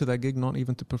 I came to that gig not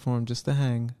even to perform, just to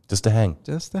hang. just to hang.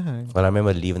 Just to hang. But I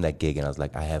remember leaving that gig and I was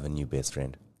like, I have a new best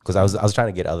friend. Because I was trying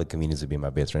to get other comedians to be my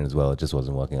best friend as well. It just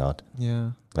wasn't working out. Yeah.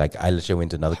 Like I literally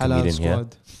went to another Halal comedian here.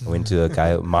 squad. I went to a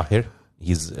guy, Mahir.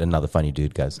 He's another funny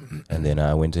dude, guys. And then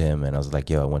I went to him and I was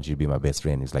like, yo, I want you to be my best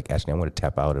friend. He's like, actually, I'm going to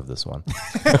tap out of this one.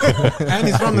 And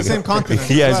he's from the same continent.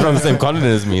 Yeah, he's from the same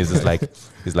continent as me.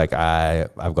 He's like,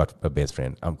 I've got a best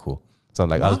friend. I'm cool. So I'm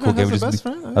like, oh, cool. Can we just be,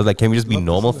 I was like, can we just be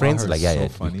normal friends? Like, yeah,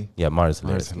 funny. Yeah, Mara's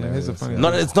hilarious. Yeah, he's a funny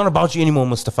Not, guy. it's not about you anymore,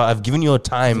 Mustafa. I've given you a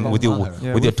time with your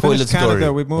Yeah, with your we toilet finished Canada.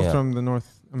 story. We moved Yeah. from the North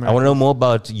America. I want to know more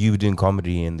about you doing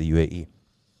comedy in the UAE.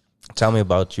 Tell me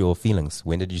about your feelings.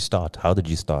 When did you start? How did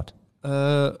you start?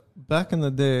 Back in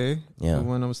the day, Yeah.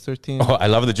 when I was 13. Oh, I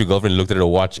love that your girlfriend looked at her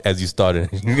watch as you started.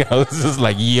 I was just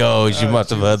like, yo, she must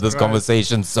have heard this Christ.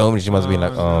 conversation so many. She must have been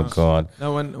like, oh, no. God.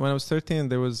 No, when I was 13,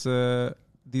 there was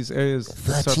these areas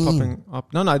that start popping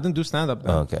up. No, I didn't do stand up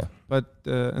then. Oh, okay. But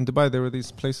in Dubai, there were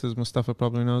these places. Mustafa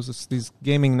probably knows. It's these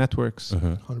gaming networks.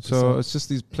 So it's just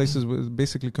these places with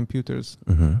basically computers,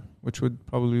 which would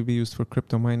probably be used for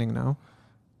crypto mining now.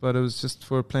 But it was just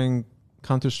for playing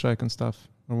Counter-Strike and stuff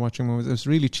or watching movies. It was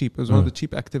really cheap. It was one of the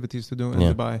cheap activities to do in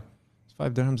Dubai. It's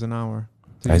 5 dirhams an hour.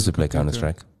 I used to play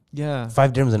Counter-Strike. Yeah.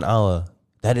 5 dirhams an hour.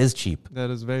 That is cheap. That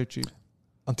is very cheap.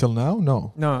 Until now?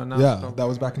 No. No. Yeah, that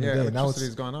was back in the day. Now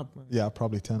it's gone up. Yeah,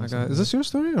 probably 10. Is this your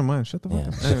story or mine? Shut the fuck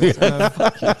up.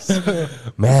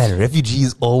 Anyways, Man,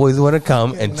 refugees always want to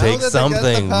come and take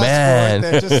something. Man.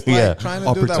 They're just like trying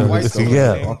to do that white stuff.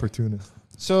 Yeah. Opportunist.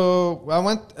 So I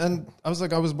went and I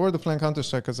was bored of playing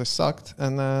Counter-Strike because I sucked.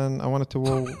 And then I wanted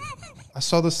to, I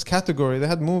saw this category. They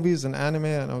had movies and anime.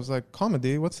 And I was like,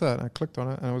 comedy, what's that? And I clicked on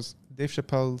it. And it was Dave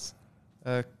Chappelle's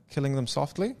Killing Them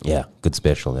Softly. Yeah, good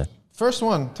special there. First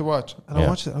one to watch. And I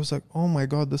watched it. I was like, oh my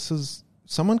God,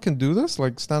 someone can do this?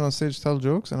 Like stand on stage, tell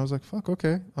jokes? And I was like, fuck,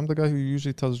 okay. I'm the guy who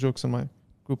usually tells jokes in my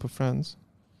group of friends.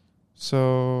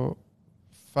 So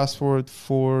fast forward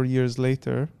 4 years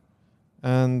later,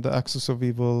 and the Axis of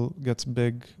Evil gets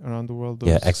big around the world.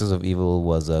 Axis of Evil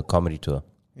was a comedy tour.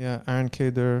 Yeah, Aaron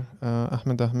Kader,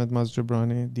 Ahmed, Maz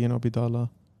Jabrani, Dino Bidala.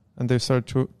 And they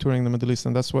started touring the Middle East.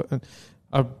 And that's what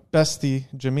our bestie,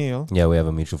 Jamil. Yeah, we have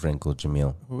a mutual friend called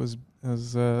Jamil. Who is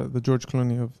the George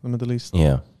Clooney of the Middle East.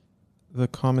 Yeah. The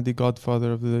comedy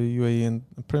godfather of the UAE and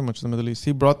pretty much the Middle East.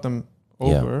 He brought them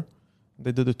over. Yeah.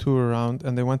 They did a tour around.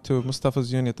 And they went to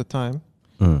Mustafa's uni at the time,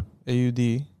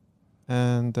 AUD.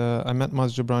 And I met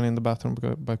Maz Jabrani in the bathroom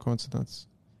by coincidence.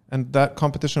 And that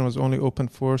competition was only open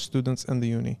for students in the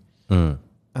uni. And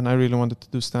I really wanted to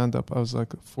do stand-up. I was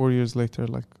like, 4 years later,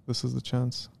 like, this is the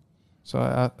chance. So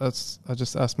I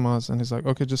just asked Maz, and he's like,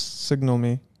 okay, just signal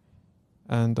me.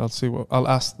 And I'll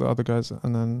ask the other guys,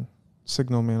 and then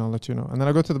signal me, and I'll let you know. And then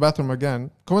I go to the bathroom again.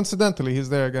 Coincidentally, he's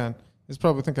there again. He's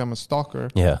probably thinking I'm a stalker.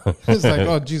 Yeah. He's like,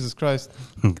 oh, Jesus Christ.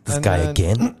 This guy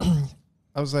again?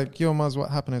 I was like, yo, Maz, what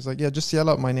happened? He's like, yeah, just yell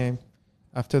out my name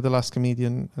after the last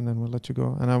comedian, and then we'll let you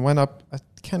go. And I went up. I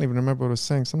can't even remember what I was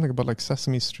saying. Something about like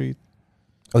Sesame Street.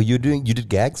 Oh, you did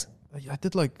gags? I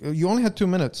did you only had 2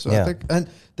 minutes. So I think, and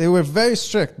they were very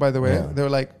strict, by the way. Yeah. They were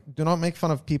like, do not make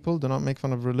fun of people. Do not make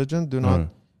fun of religion. Do not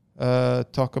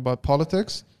talk about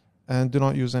politics. And do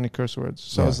not use any curse words.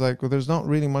 So I was like, well, there's not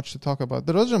really much to talk about.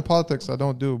 The religion and politics I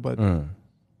don't do, but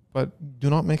do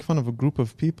not make fun of a group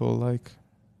of people.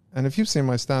 And if you've seen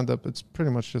my stand-up, it's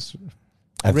pretty much just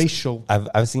racial.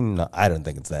 I've seen. I don't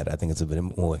think it's that. I think it's a bit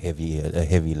more heavy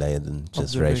layer than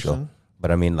just racial.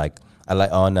 But I mean, I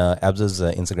like on Abz's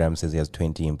Instagram says he has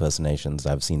 20 impersonations.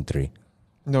 I've seen 3.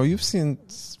 No, you've seen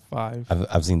 5.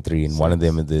 I've seen 3, and 6. One of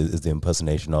them is the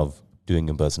impersonation of doing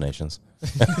impersonations.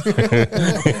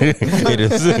 It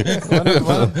is.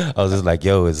 I was just like,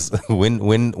 yo,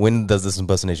 when does this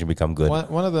impersonation become good?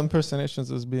 One of the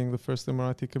impersonations is being the first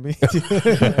Emirati comedian.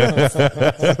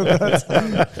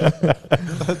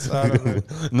 That's out of it.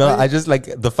 No, I just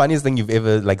the funniest thing you've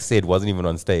ever said wasn't even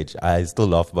on stage. I still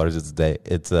laugh about it to today.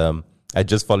 It's I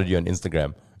just followed you on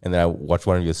Instagram, and then I watched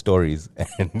one of your stories,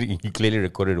 and you clearly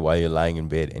recorded while you're lying in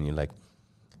bed, and you're like,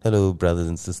 hello, brothers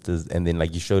and sisters. And then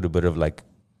you showed a bit of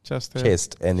chest.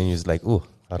 And then you're just like, ooh,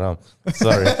 haram.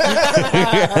 Sorry.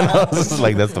 And I was just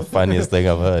like, that's the funniest thing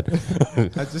I've heard.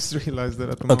 I just realized that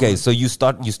at the moment. Okay, so you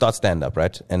start stand up,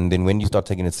 right? And then when you start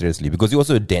taking it seriously, because you're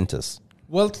also a dentist.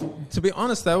 Well, to be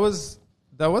honest, that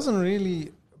wasn't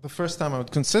really the first time I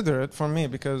would consider it for me,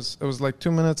 because it was 2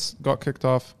 minutes, got kicked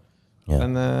off. Yeah.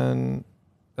 And then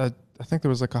I think there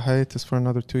was a hiatus for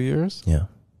another 2 years. Yeah.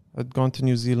 I'd gone to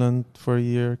New Zealand for a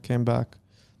year, came back.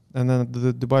 And then at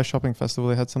the Dubai Shopping Festival,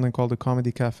 they had something called the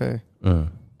Comedy Cafe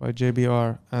by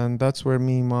JBR. And that's where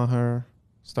Maher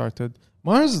started.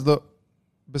 Maher's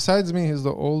besides me, he's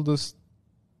the oldest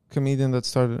comedian that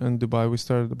started in Dubai. We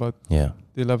started about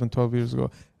 11, 12 years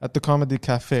ago at the Comedy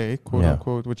Cafe, quote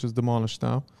unquote, which is demolished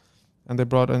now. And they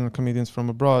brought in comedians from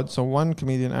abroad. So one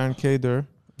comedian, Aaron Kader,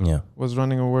 was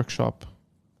running a workshop.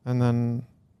 And then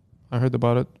I heard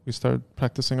about it. We started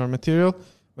practicing our material.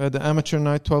 We had the amateur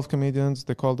night, 12 comedians.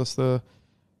 They called us the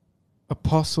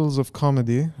Apostles of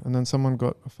Comedy. And then someone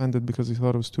got offended because he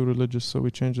thought it was too religious. So we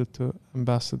changed it to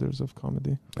Ambassadors of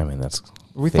Comedy. I mean, that's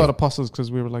We thought apostles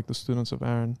because we were the students of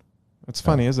Aaron. It's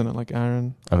funny, isn't it?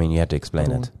 Aaron. I mean, you had to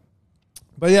explain it.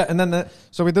 But yeah, and then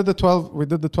so we did the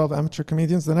 12 amateur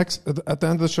comedians. At the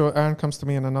end of the show, Aaron comes to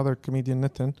me and another comedian,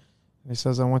 Nitin. And he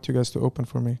says, I want you guys to open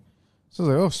for me. So I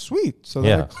was like, oh, sweet. So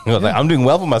I'm doing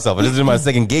well for myself. This is my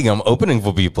second gig. I'm opening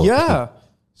for people. Yeah.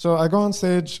 So I go on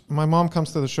stage. My mom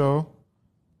comes to the show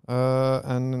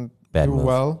and Bad do move.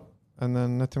 well. and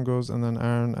then Nitim goes, and then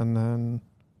Aaron, and then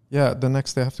the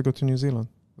next day I have to go to New Zealand.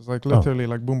 It was like literally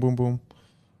like boom, boom, boom.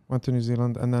 Went to New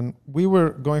Zealand, and then we were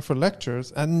going for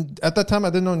lectures. And at that time, I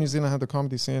didn't know New Zealand had a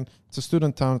comedy scene. It's a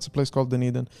student town. It's a place called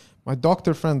Dunedin. My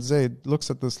doctor friend Zaid looks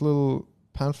at this little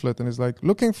pamphlet and is like,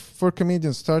 looking for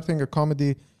comedians starting a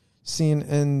comedy scene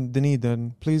in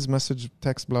Dunedin. Please message,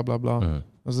 text, blah, blah, blah. There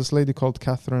was this lady called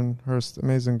Catherine Hurst,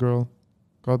 amazing girl.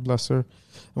 God bless her. And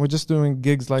we're just doing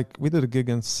gigs. Like, we did a gig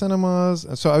in cinemas.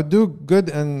 And so I would do good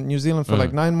in New Zealand for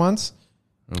like 9 months.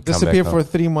 Disappear for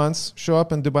 3 months, show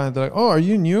up in Dubai, and they're like, oh, are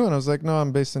you new? And I was like, no,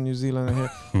 I'm based in New Zealand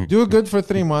here. Do good for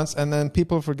 3 months, and then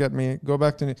people forget me, go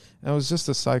back to New. And it was just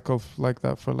a cycle like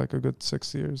that for like a good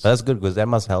 6 years. That's good, because that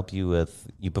must help you with,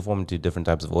 you perform to different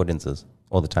types of audiences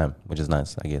all the time, which is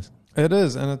nice, I guess. It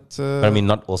is, and it's... but I mean,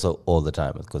 not also all the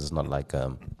time, because it's not like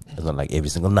every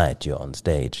single night you're on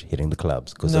stage hitting the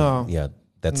clubs. No.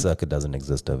 That circuit doesn't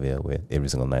exist over here, where every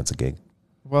single night's a gig.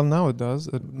 Well, now it does.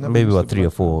 Maybe about 3 or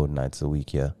 4 nights a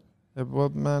week, yeah. Well,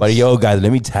 man, but yo, guys,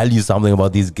 let me tell you something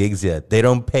about these gigs here. They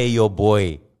don't pay your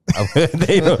boy.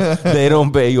 they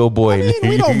don't pay your boy. I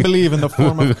mean, we don't believe in the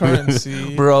form of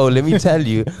currency. Bro, let me tell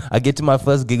you, I get to my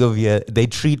first gig over here, they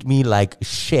treat me like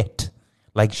shit.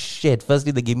 Like shit.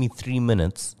 Firstly, they give me 3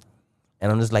 minutes.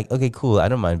 And I'm just like, okay, cool. I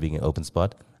don't mind being an open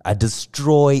spot. I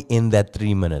destroy in that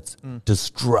 3 minutes.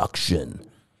 Destruction.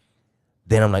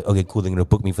 Then I'm like, okay, cool. They're going to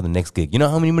book me for the next gig. You know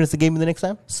how many minutes they gave me the next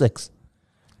time? 6.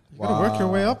 You gotta work your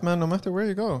way up, man, no matter where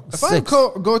you go. If I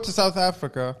go to South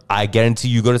Africa, I guarantee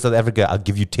you go to South Africa, I'll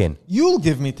give you 10. You'll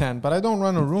give me 10, but I don't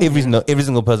run a room. Every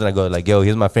single person I go, like, yo,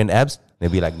 here's my friend Abz. They'll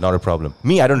be like, not a problem.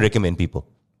 Me, I don't recommend people.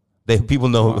 People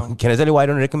know. Wow. Can I tell you why I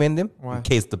don't recommend them? Why? In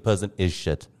case the person is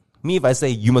shit. Me, if I say,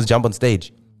 you must jump on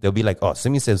stage, they'll be like, oh,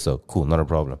 Simi says so. Cool, not a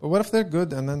problem. But what if they're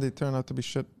good and then they turn out to be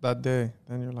shit that day?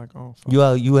 Then you're like, oh,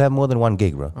 fuck. You have more than one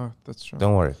gig, bro. Oh, that's true.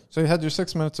 Don't worry. So you had your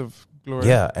 6 minutes of glory.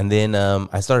 Yeah, and then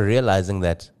I started realizing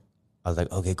that I was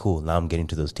like, okay, cool. Now I'm getting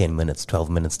to those 10 minutes, 12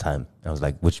 minutes time. And I was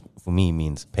like, which for me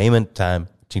means payment time,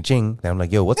 ching ching. And I'm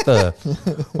like, yo, what's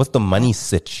the money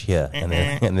sitch here? And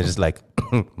they're just like,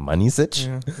 money sitch?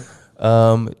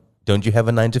 Yeah. Don't you have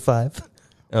a 9 to 5?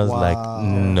 And I was like,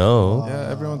 no. Yeah,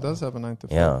 everyone does have a 9 to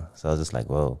 5. Yeah, so I was just like,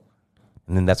 whoa.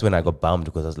 And then that's when I got bummed,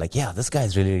 because I was like, yeah, this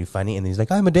guy's really, really funny. And he's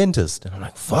like, I'm a dentist. And I'm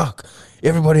like, fuck,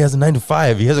 everybody has a 9 to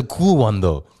 5. He has a cool one,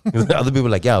 though. Other people are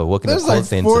like, yeah, working at a call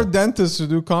center. There's like 4 dentists who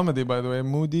do comedy, by the way.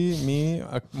 Moody, me,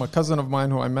 my cousin of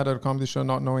mine who I met at a comedy show,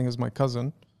 not knowing is my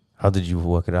cousin. How did you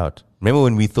work it out? Remember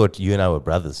when we thought you and I were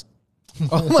brothers?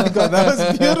 Oh my God, that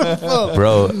was beautiful.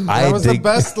 Bro, that was the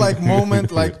best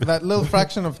moment, like that little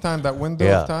fraction of time, that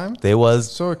window of time. There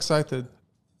was... So excited.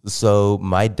 So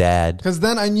my dad... Because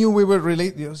then I knew we would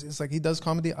relate. It's like he does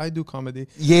comedy, I do comedy.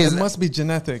 Yes. It must be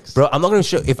genetics. Bro, I'm not going to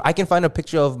show... If I can find a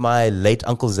picture of my late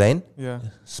Uncle Zayn,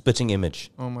 spitting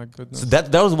image. Oh my goodness. So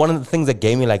that was one of the things that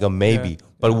gave me like a maybe. Yeah.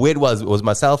 But weird it was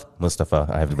myself, Mustafa.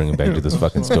 I have to bring him back to this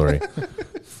fucking story.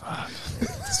 Fuck.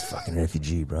 This fucking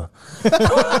refugee, bro. Fuck.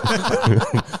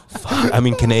 I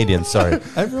mean Canadian, sorry.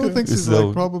 Everyone thinks he's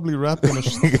like probably wrapped in a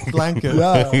blanket.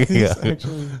 Yeah.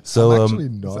 Actually, so I'm actually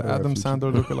not Adam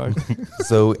Sandler lookalike.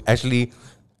 So actually,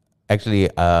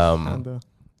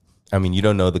 I mean, you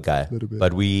don't know the guy,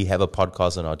 but we have a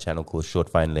podcast on our channel called Short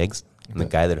Fine Legs. And the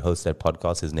guy that hosts that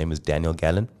podcast, his name is Daniel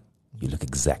Gallen. You look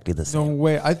exactly the same. No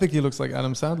way. I think he looks like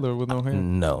Adam Sandler with no hair.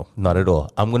 No, not at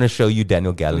all. I'm going to show you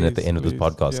Daniel Gallen at the end of this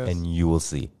podcast, and you will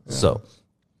see. Yeah. So,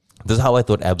 this is how I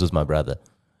thought Abz was my brother.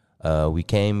 We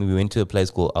went to a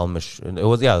place called Al Mashwar. It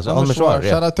was Al Mashwar.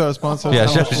 Shout out to our sponsor. Yeah,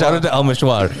 shout out to Al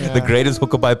Mashwar, the greatest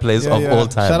hookah place of all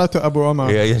time. Shout out to Abu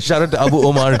Omar. Yeah, shout out to Abu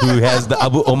Omar, who has the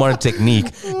Abu Omar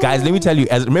technique. Guys, let me tell you,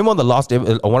 remember on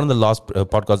the one of the last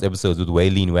podcast episodes with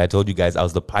Waylene, where I told you guys I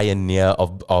was the pioneer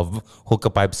of hookah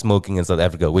pipe smoking in South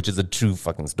Africa, which is a true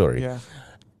fucking story. Yeah.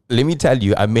 Let me tell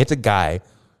you, I met a guy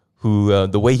who,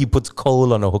 the way he puts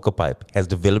coal on a hookah pipe, has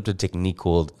developed a technique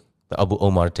called the Abu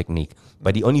Omar technique.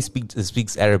 But he only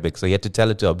speaks Arabic, so he had to tell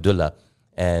it to Abdullah.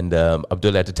 And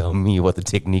Abdullah had to tell me what the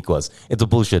technique was. It's a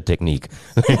bullshit technique.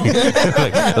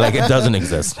 like it doesn't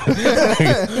exist.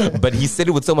 But he said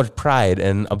it with so much pride,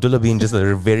 and Abdullah, being just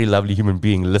a very lovely human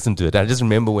being, listened to it. And I just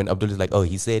remember when Abdullah's like, oh,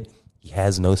 he said he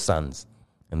has no sons,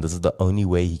 and this is the only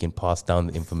way he can pass down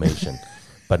the information.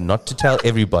 But not to tell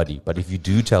everybody, but if you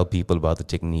do tell people about the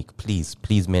technique, please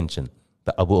mention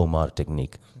the Abu Omar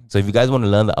technique. So if you guys want to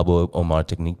learn the Abu Omar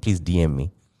technique, please DM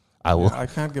me. I will. I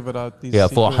can't give it out. These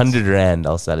for 100 Rand,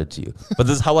 I'll sell it to you. But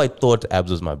this is how I thought Abz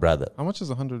was my brother. How much is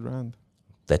 100 Rand?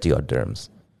 30 odd dirhams.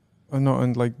 No,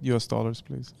 in like US dollars,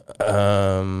 please.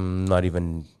 Not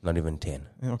even 10.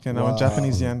 Okay, now in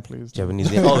Japanese yen, please.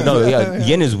 Japanese yen. Oh no, yeah,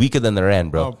 yen is weaker than the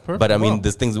rand, bro. Oh, perfect. But I mean, Wow.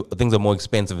 these things are more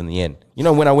expensive in the yen. You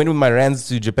know, when I went with my rands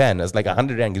to Japan, it's like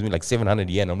 100 rand gives me like 700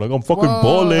 yen. I'm like, I'm fucking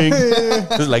balling.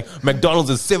 It's like McDonald's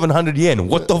is 700 yen.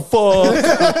 What the fuck?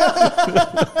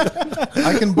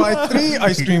 I can buy 3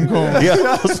 ice cream cones. Yeah,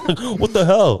 I was like, what the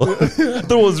hell? I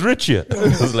thought I was rich here. I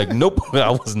was like, nope, I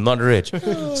was not rich.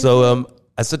 So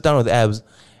I sit down with Abz,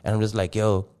 and I'm just like,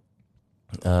 yo,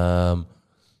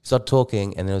 start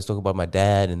talking, and then I was talking about my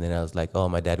dad, and then I was like, oh,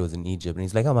 my dad was in Egypt, and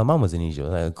he's like, oh, my mom was in Egypt.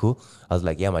 I was like, cool. I was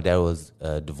like, yeah, my dad was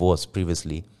divorced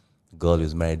previously. The girl he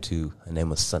was married to, her name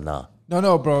was Sana.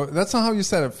 No, bro, that's not how you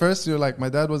said it. First, you're like, my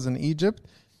dad was in Egypt,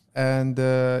 and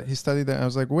he studied there. I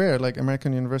was like, where? Like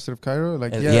American University of Cairo?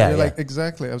 Like, you're like,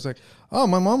 exactly. I was like, oh,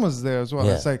 my mom was there as well.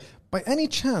 Yeah. It's like, by any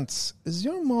chance, is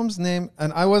your mom's name?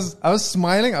 And I was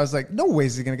smiling. I was like, no way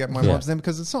is he gonna get my mom's name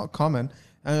because it's not common.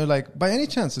 And you're like, by any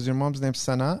chance, is your mom's name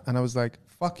Sana? And I was like,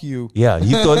 fuck you. Yeah,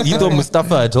 you thought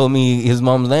Mustafa told me his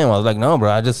mom's name. I was like, no, bro,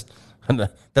 I just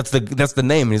that's the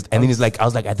name. And then he's like, I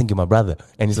was like, I think you're my brother.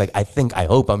 And he's like, I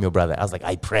hope I'm your brother. I was like,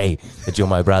 I pray that you're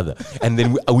my brother. And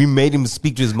then we made him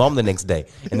speak to his mom the next day.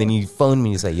 And then he phoned me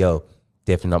and he said, yo,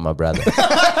 definitely not my brother.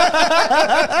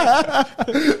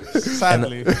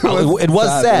 Sadly. It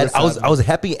was sad. I was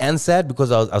happy and sad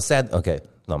because I was sad. Okay,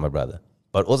 not my brother.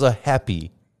 But also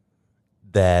happy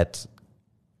that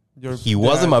he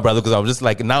wasn't my brother because I was just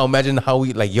like, now imagine how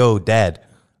we like, yo, dad.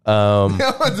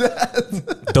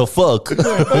 The fuck.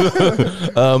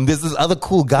 There's this other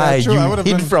cool guy you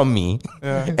hid from me,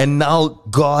 and now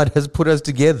God has put us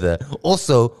together.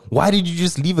 Also, why did you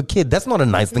just leave a kid? That's not a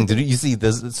nice thing to do. You see,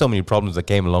 there's so many problems that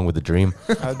came along with the dream.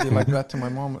 I'd be like that to my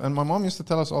mom, and my mom used to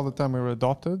tell us all the time we were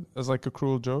adopted as like a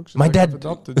cruel joke. She's My like, dad "I've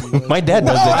adopted you." My dad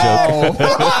does that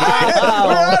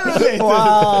joke.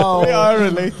 Wow. We are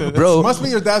related. Bro, It must be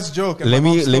your dad's joke. and Let my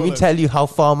mom me stole it. tell you how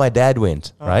far my dad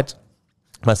went. Right,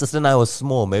 my sister and I was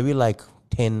small, maybe like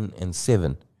 10 and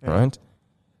 7. Right,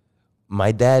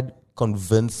 my dad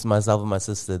convinced myself and my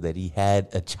sister that he had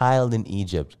a child in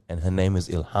Egypt, and her name is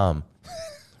Ilham.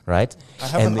 Right, I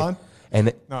have an aunt.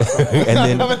 And No, and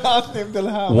then I have an aunt named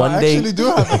Ilham. one I day- actually do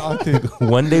have an auntie.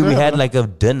 one day we had like a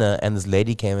dinner, and this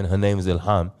lady came, and her name is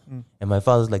Ilham, and my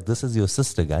father's like, "This is your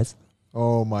sister, guys."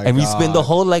 Oh my god. And we spend the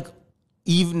whole like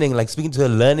evening like speaking to her,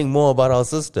 learning more about our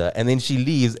sister, and then she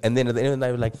leaves, and then at the end of the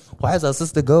night we're like, why is our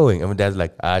sister going? And my dad's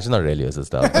like, she's not really your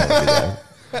sister. I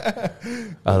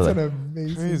was like,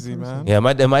 amazing. Crazy, man. yeah,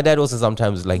 my dad also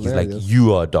sometimes like he's like, Hilarious.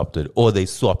 you are adopted, or they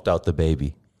swapped out the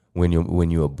baby when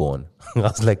you were born. I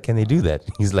was like, can they do that?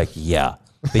 He's like, yeah,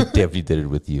 they definitely did it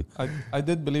with you. I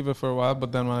did believe it for a while,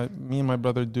 but then me and my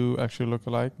brother do actually look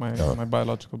alike. My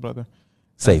biological brother.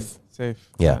 Safe. Safe.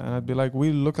 Yeah. And I'd be like,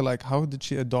 we look alike. How did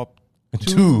she adopt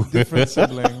Two. different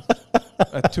siblings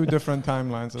at 2 different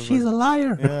timelines? I was She's like, a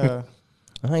liar. yeah.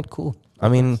 All right, cool. I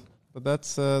mean, But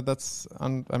that's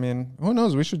I mean, who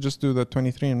knows? We should just do the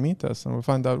 23andMe test, and we'll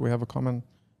find out we have a common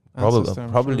ancestor,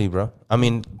 I'm probably, sure. bro. I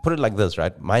mean, put it like this,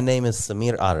 right? My name is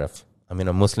Samir Arif. I'm in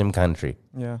a Muslim country.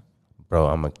 Yeah. Bro,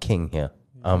 I'm a king here.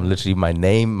 I'm literally my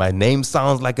name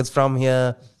sounds like it's from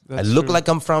here. That's I look true. like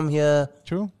I'm from here.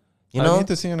 True. You I know? need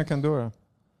to see you in a Kandura.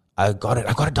 I got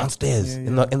it downstairs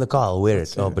in the car. I'll wear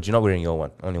it. Oh, but you're not wearing your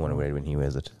one. I only want to wear it when he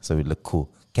wears it. So we look cool.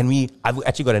 I've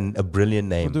actually got a brilliant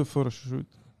We'll name. do a photo shoot.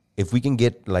 If we can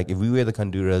get if we wear the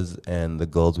kanduras and the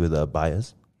girls wear the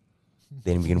abayas,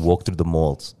 then we can walk through the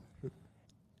malls.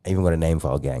 I even got a name for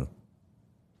our gang.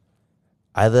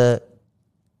 Either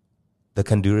the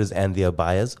kanduras and the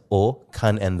abayas, or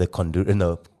Khan and the Khan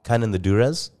and the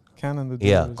duras. Can and the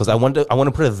Yeah, because I want to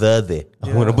put a there.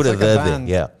 I want to put it's a like a there. band.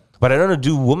 Yeah, but I don't know.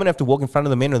 Do women have to walk in front of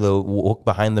the men or they'll walk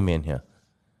behind the men here?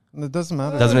 It doesn't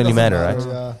matter. Doesn't really matter, right?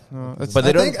 Yeah. No, But they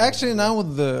I don't- think actually now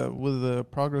with the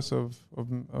progress of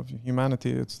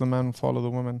humanity, it's the man who follow the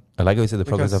woman. I like how you said the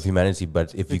progress Because- of humanity,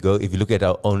 but if you look at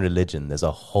our own religion, there's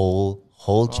a whole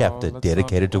chapter let's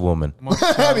dedicated to women.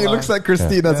 And he looks like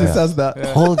Christine as he says that.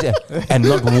 Whole and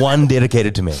not one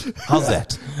dedicated to men. How's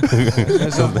that?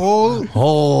 There's a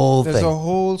whole thing. There's a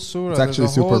whole surah. It's actually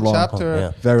there's a whole super long. chapter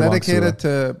Yeah. Very long dedicated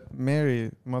to Mary,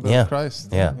 Mother Yeah. of Christ.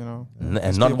 Yeah. You know.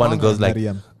 And not one that goes like,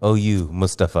 Maryam. "Oh, you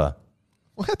Mustafa."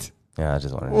 What? Yeah, I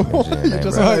just wanted to mention your name,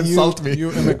 Just bro. wanted- Insult me.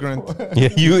 You immigrant. Yeah,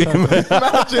 you.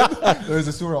 There is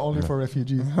a surah only for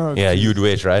refugees. Yeah, you'd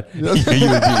wish, right? You'd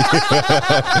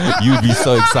be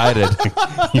so excited.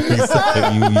 You'd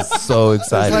be so It's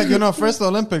excited. like, first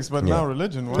Olympics, but Yeah. now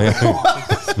religion. Wow.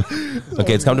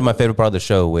 Okay, it's come to my favorite part of the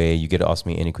show where you get to ask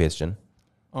me any question.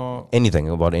 Oh, Anything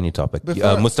about any topic.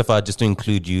 Before- Mustafa, just to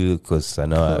include you, because I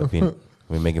know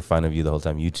We're making fun of you the whole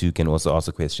time. You two can also ask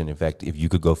a question. In fact, if you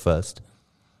could go first.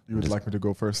 You would like me to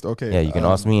go first? Okay. Yeah, you can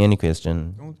ask me any question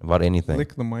about anything.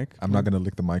 Lick the mic. I'm not going to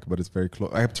lick the mic, but it's very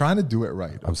close. I'm trying to do it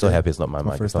right. I'm so happy it's not my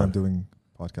My mic. first time doing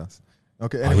podcasts.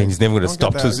 Okay. I mean, Anyway, he's never going to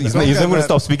stop. get that. He's Don't never get going to that.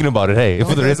 stop speaking about it. Hey,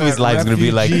 for the get rest of his that life, he's going to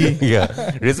be like, refugee. yeah.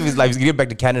 The rest of his life, he's going to get back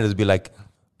to Canada and be like,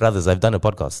 brothers, I've done a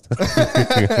podcast.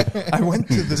 I went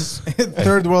to this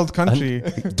third world country.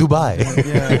 Dubai.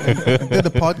 and did a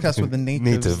podcast with the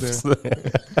natives.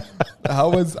 there. I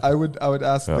would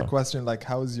ask the Yeah. question like,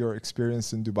 how was your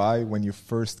experience in Dubai when you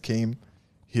first came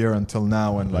here until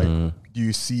now, and like, do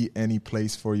you see any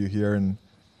place for you here in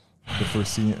the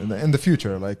first in the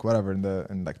future, like whatever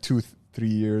in like 2-3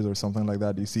 years or something like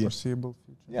that? Do you see? Foreseeable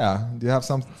future. Yeah. Do you have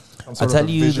some sort I'll of tell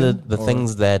a you vision, the or-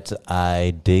 things that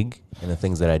I dig and the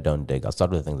things that I don't dig. I'll start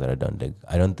with the things that I don't dig.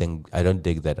 I don't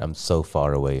dig that I'm so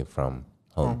far away from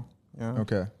home. Yeah.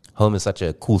 Okay. Home is such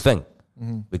a cool thing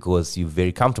because you're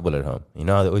very comfortable at home. You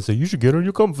know, they always say you should get out of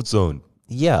your comfort zone.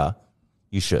 Yeah,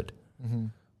 you should.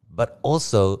 But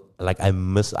also, like I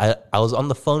was on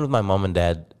the phone with my mom and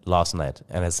dad last night,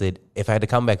 and I said, if I had to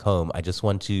come back home, I just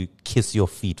want to kiss your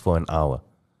feet for an hour.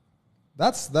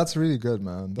 That's really good,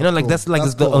 man. You know, like cool. that's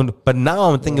the cool. only. But now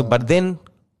I'm thinking. But then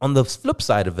on the flip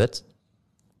side of it,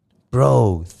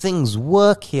 bro, things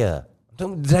work here.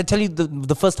 Did I tell you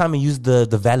the first time I used the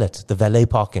valet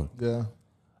parking? Yeah.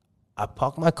 I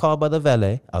parked my car by the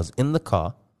valet. I was in the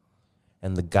car,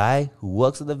 and the guy who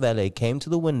works at the valet came to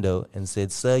the window and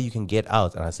said, "Sir, you can get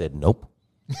out." And I said, "Nope."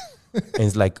 And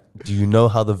he's like, "Do you know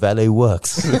how the valet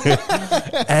works?"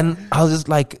 And I was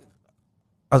like,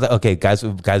 okay, guys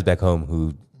back home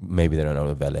who maybe they don't know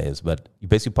what a valet is, but you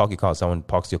basically park your car. Someone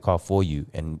parks your car for you,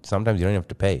 and sometimes you don't have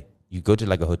to pay. You go to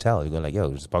like a hotel. You go like,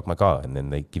 "Yo, just park my car," and then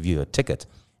they give you a ticket.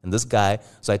 And this guy,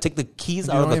 so I take the keys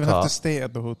You out of don't the even car. have to stay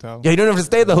at the hotel. Yeah, you don't have to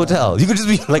stay at the hotel. You could just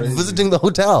be like visiting the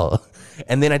hotel.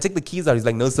 And then I take the keys out. He's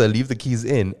like, "No, sir, leave the keys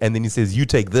in." And then he says, "You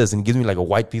take this," and he gives me like a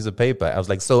white piece of paper. I was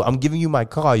like, "So I'm giving you my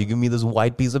car. You give me this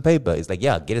white piece of paper." He's like,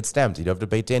 "Yeah, get it stamped. You don't have to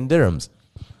pay 10 dirhams."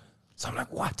 So I'm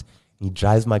like, "What?" And he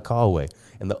drives my car away.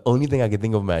 And the only thing I can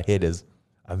think of in my head is,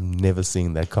 I'm never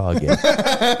seeing that car again.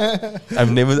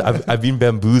 I've been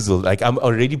bamboozled. Like, I'm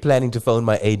already planning to phone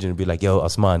my agent and be like, "Yo,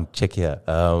 Osman, check here.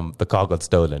 The car got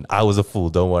stolen. I was a fool.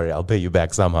 Don't worry. I'll pay you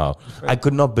back somehow." I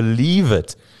could not believe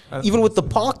it. Even with the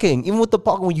parking,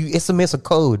 when you SMS a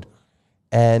code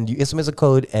and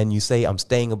you say, "I'm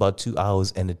staying about 2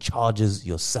 hours," and it charges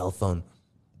your cell phone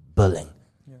billing.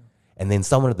 And then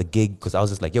someone at the gig, because I was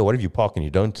just like, "Yo, what if you park and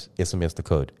you don't SMS the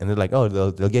code?" And they're like, "Oh,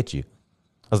 they'll get you."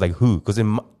 I was like, "Who?" Because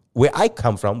where I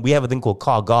come from, we have a thing called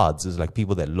car guards. It's like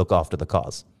people that look after the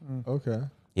cars. Okay.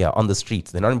 Yeah, on the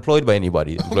streets. They're not employed by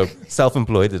anybody. They're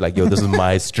self-employed. They're like, "Yo, this is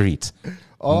my street."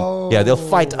 Oh. Yeah, they'll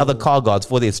fight other car guards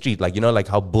for their street. Like, you know, like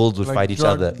how bulls would Like fight each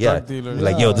drug- other. drug Yeah. dealers. They're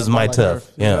like, "Yo, this is my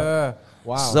turf." Yeah.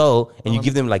 Wow. So, and you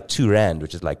give them like 2 rand,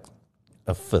 which is like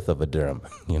a fifth of a dirham,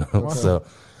 you know?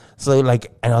 So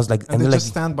like, and I was like, And they they're just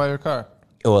like, stand by your car.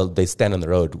 well, they stand on the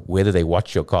road. Whether they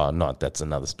watch your car or not, that's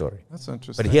another story. That's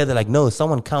interesting. But here they're like, "No,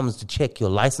 someone comes to check your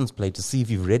license plate to see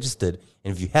if you've registered.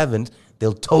 And if you haven't,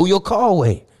 they'll tow your car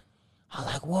away." I'm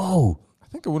like, whoa. I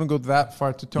think I wouldn't go that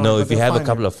far to tow. No, but if you they'll have a fine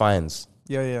couple of fines.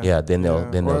 Yeah, then they'll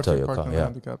Or tow if you your park car. in a Yeah.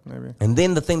 handicap, maybe. And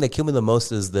then the thing that killed me the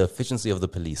most is the efficiency of the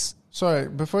police. Sorry,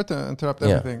 before to interrupt Yeah.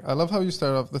 everything, I love how you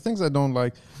start off. The things I don't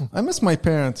like, I miss my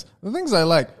parents. The things I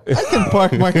like, I can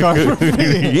park my car for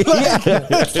free.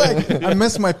 It's like, I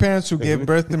miss my parents who gave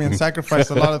birth to me and sacrificed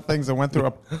a lot of things and went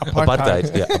through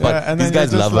apartheid. Yeah. And These then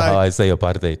guys you're just love how like- I say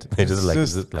apartheid. They're just It's like,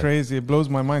 just is it like crazy. It blows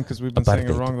my mind because we've been saying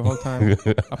it Apartheid. wrong the whole time.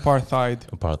 Apartheid.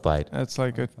 apartheid. It's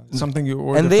like something you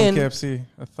order then- from KFC,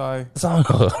 a thigh. So,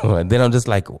 and then I'm just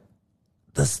like,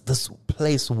 this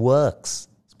place works.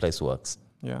 This place works.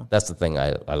 Yeah, That's the thing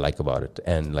I like about it.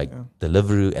 And like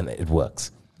Deliveroo, and it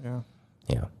works. yeah.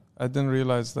 Yeah. I didn't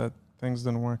realize that things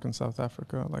didn't work in South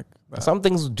Africa like that. Some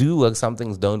things do work, some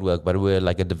things don't work, but we're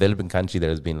like a developing country that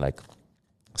has been like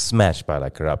smashed by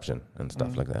like corruption and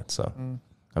stuff like that. So,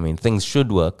 I mean, things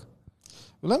should work.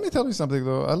 Well, let me tell you something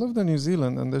though. I lived in New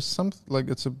Zealand, and there's some like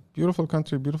it's a beautiful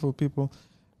country, beautiful people,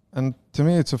 and to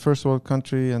me, it's a first world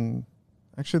country. And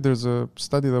actually, there's a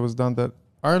study that was done that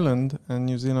Ireland and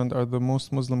New Zealand are the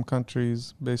most Muslim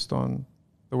countries based on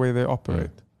the way they operate.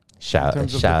 Shout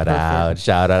terms of the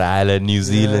out Ireland, New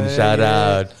Zealand, Yeah, shout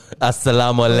yeah. out.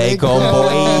 Assalamu alaikum,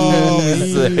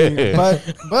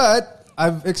 boys. But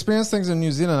I've experienced things in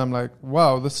New Zealand. I'm like,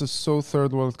 wow, this is so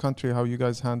third world country. How you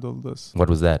guys handled this? What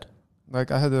was that? Like,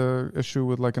 I had a issue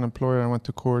with like an employer. I went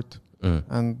to court,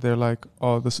 and they're like,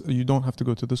 "Oh, this you don't have to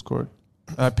go to this court."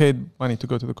 I paid money to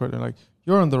go to the court. They're like,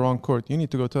 "You're on the wrong court. You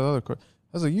need to go to the other court."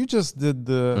 was like, you just did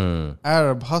the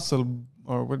Arab hustle,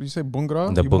 or what do you say,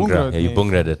 bungra? The bungra. Yeah, you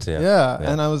bungra'd it. Yeah.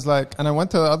 And I was like, and I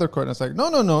went to the other court and it's like,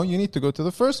 no, you need to go to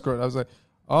the first court. I was like,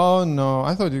 oh no,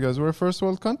 I thought you guys were a first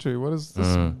world country. What is this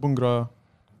bungra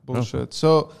bullshit?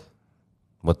 So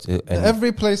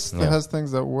every place that has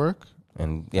things that work.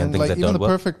 And things like that even don't work.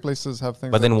 Perfect places have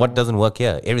things. But then what doesn't work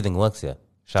here? Everything works here.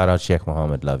 Shout out Sheikh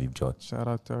Mohammed. Love you, Joy. Shout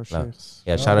out to our sheikhs.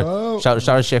 Yeah, shout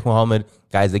out Sheikh Mohammed.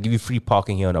 Guys, they give you free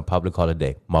parking here on a public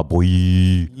holiday. My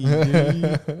boy.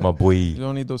 My boy. You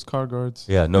don't need those car guards.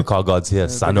 Yeah, no car guards here.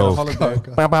 Sano.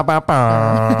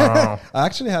 I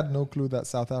actually had no clue that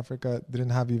South Africa didn't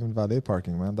have even valet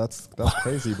parking, man. That's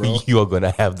crazy, bro. You are going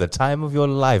to have the time of your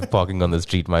life parking on the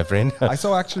street, my friend. I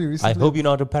saw actually recently. I hope you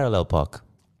know how to parallel park.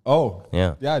 Oh.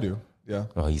 Yeah. Yeah, I do. Yeah.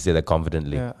 Oh, he said that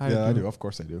confidently. Yeah, I do. Of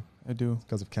course I do. I do.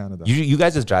 Because of Canada. You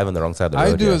guys just drive on the wrong side of the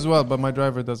road. I do as well, but my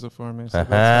driver does it for me. So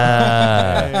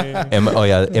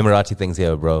Emirati things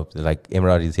here, bro. Like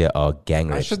Emiratis here are gang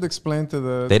raped. I should explain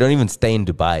to They don't even stay in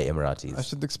Dubai, Emiratis. I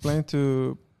should explain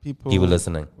to people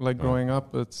listening. Like growing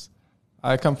up,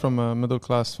 I come from a middle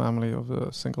class family of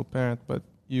a single parent, but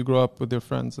you grow up with your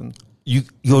friends and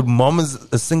your mom is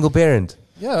a single parent.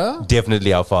 Yeah.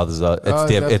 Definitely our fathers are.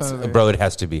 It's bro, it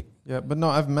has to be. Yeah, but no,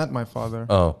 I've met my father.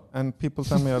 Oh. And people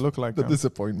tell me I look like the him.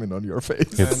 disappointment on your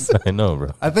face. I know,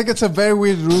 bro. I think it's a very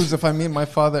weird ruse if I meet my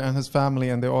father and his family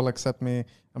and they all accept me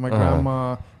and my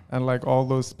grandma and like all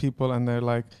those people and they're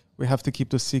like, we have to keep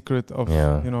the secret of,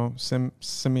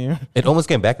 Samir. It almost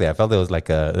came back there. I felt there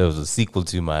was a sequel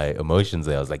to my emotions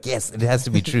there. I was like, yes, it has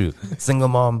to be true. Single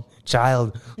mom,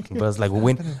 child. But I was like,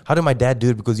 how did my dad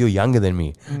do it? Because you're younger than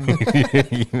me.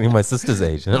 You're my sister's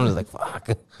age. And I was like, fuck.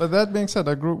 But that being said,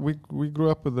 we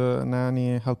grew up with a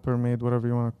nanny, helper, maid, whatever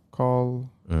you want to call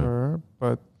her.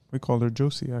 But we called her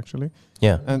Josie, actually.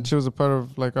 Yeah. And she was a part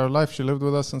of like our life. She lived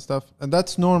with us and stuff. And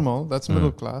that's normal. That's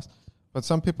middle class. But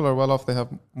some people are well off. They have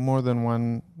more than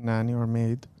one nanny or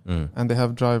maid, and they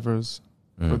have drivers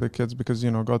for their kids because,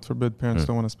 God forbid, parents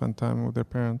don't want to spend time with their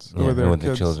parents or their kids.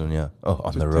 Their children, yeah. Oh,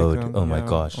 on the road. Oh, my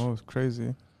gosh. Oh, it's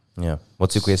crazy. Yeah.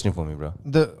 What's your question for me, bro?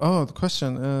 The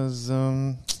question is,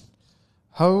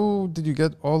 how did you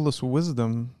get all this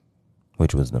wisdom?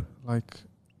 Which wisdom? Like,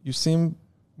 you seem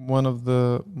one of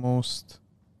the most...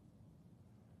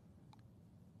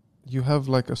 You have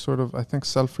like a sort of, I think,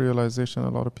 self-realization a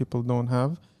lot of people don't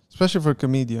have, especially for a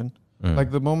comedian.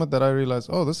 Like the moment that I realized,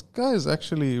 this guy is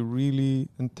actually really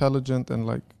intelligent and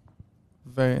like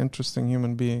very interesting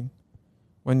human being.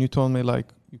 When you told me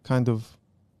like you kind of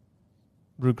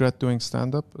regret doing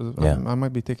stand-up, I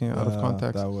might be taking it out of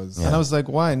context. And I was like,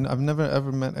 why? I've never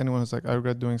ever met anyone who's like, I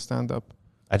regret doing stand-up.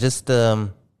 I just...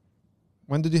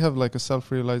 When did you have like a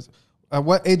self-realization? At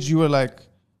what age you were like...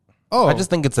 I just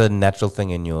think it's a natural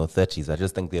thing in your 30s. I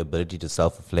just think the ability to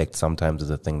self-reflect sometimes is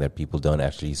a thing that people don't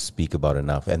actually speak about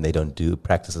enough and they don't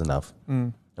practice enough.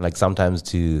 And like sometimes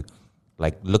to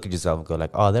like look at yourself and go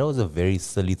like, that was a very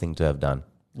silly thing to have done.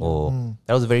 Or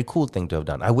that was a very cool thing to have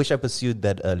done. I wish I pursued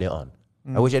that earlier on.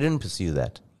 I wish I didn't pursue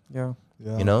that. Yeah.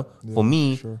 For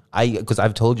me, because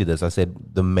I've told you this, I said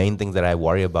the main thing that I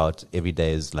worry about every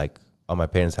day is like, are my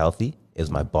parents healthy?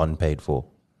 Is my bond paid for?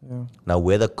 Yeah. Now,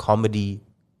 whether comedy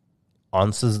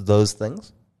answers those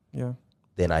things,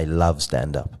 then I love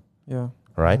stand-up. Yeah.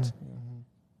 Right?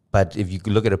 But if you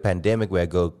could look at a pandemic where I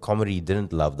go, comedy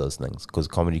didn't love those things because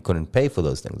comedy couldn't pay for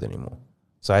those things anymore.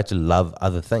 So I had to love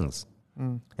other things.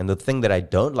 And the thing that I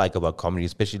don't like about comedy,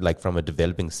 especially like from a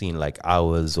developing scene like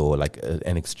ours or like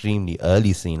an extremely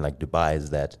early scene like Dubai,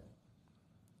 is that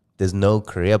there's no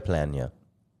career plan here.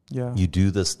 Yeah. You do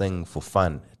this thing for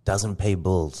fun. It doesn't pay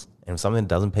bills. And if something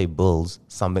doesn't pay bills,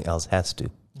 something else has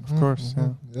to. Of course,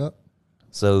 yeah.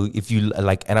 So if you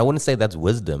like, and I wouldn't say that's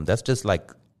wisdom. That's just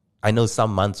like, I know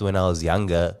some months when I was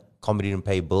younger, comedy didn't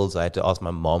pay bills. I had to ask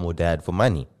my mom or dad for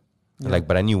money. Like,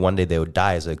 but I knew one day they would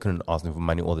die, so I couldn't ask them for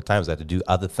money all the time. So I had to do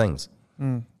other things.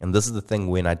 And this is the thing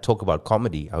when I talk about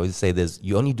comedy, I always say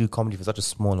you only do comedy for such a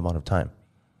small amount of time.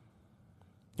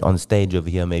 On stage over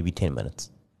here, maybe 10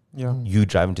 minutes. Yeah. You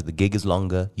driving to the gig is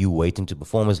longer. You waiting to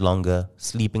perform is longer.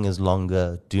 Sleeping is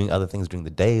longer. Doing other things during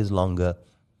the day is longer.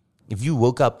 If you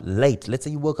woke up late, let's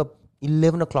say you woke up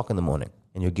 11 o'clock in the morning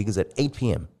and your gig is at 8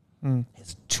 p.m.,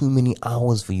 it's too many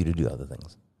hours for you to do other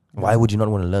things. Why would you not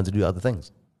want to learn to do other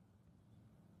things?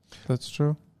 That's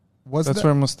true. That's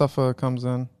where Mustafa comes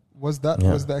in. Was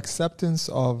the acceptance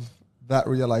of that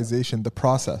realization, the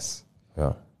process?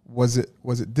 Yeah. Was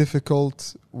it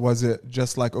difficult? Was it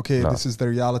just like, okay, this is the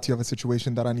reality of a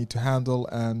situation that I need to handle?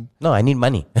 And no, I need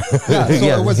money. Yeah,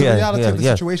 so it was the reality of the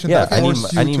situation that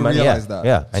forced you to realize that.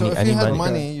 Yeah, So if you had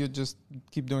money, you'd just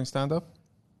keep doing stand-up?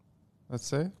 Let's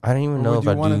say. I don't even Or know would if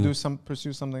you I want do. to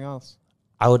pursue something else?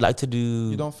 I would like to do.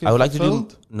 You don't feel I would like to do.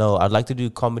 fulfilled? No, I'd like to do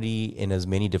comedy in as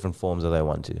many different forms as I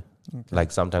want to.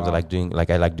 Like sometimes I like doing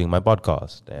my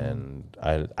podcast, and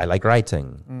I like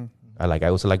writing. I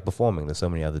also like performing. There's so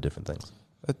many other different things.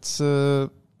 It's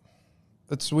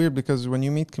weird because when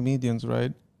you meet comedians,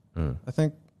 right? I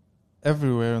think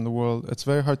everywhere in the world, it's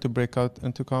very hard to break out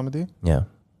into comedy. Yeah.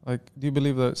 Like, do you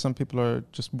believe that some people are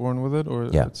just born with it, or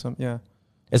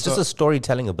It's just a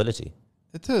storytelling ability.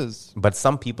 It is. But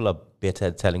some people are better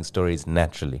at telling stories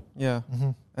naturally. Yeah.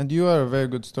 And you are a very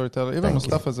good storyteller. Even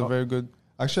Mustafa is a very good.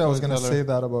 Actually, I was going to say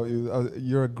that about you.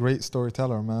 You're a great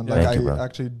storyteller, man. Yeah. Like, Thank you, bro.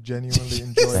 actually genuinely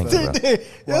enjoy that.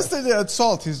 Yesterday at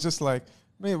Salt, he's just like,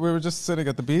 we were just sitting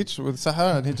at the beach with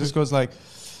Sahar, and he just goes like,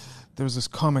 there was this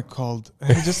comic called,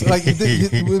 and he just like,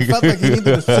 we felt like he needed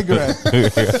a cigarette.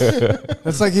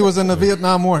 It's like he was in the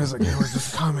Vietnam War. He's like, there was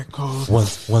this comic called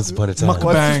Once upon a time.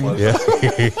 Mukbang.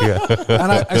 Yeah.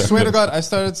 And I swear to God, I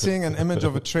started seeing an image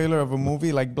of a trailer of a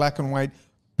movie, like black and white.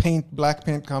 Black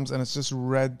paint comes and it's just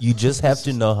red. You just have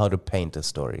to know how to paint a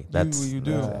story. That's you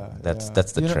do. That's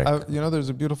the trick. There's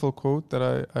a beautiful quote that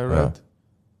I read,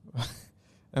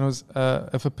 and it was,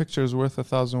 "If a picture is worth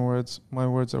 1,000 words, my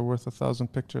words are worth 1,000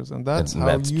 pictures." And that's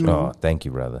how you. Oh, thank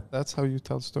you, brother. That's how you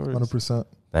tell stories. 100%.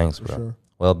 Thanks, bro. Sure.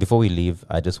 Well, before we leave,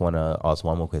 I just want to ask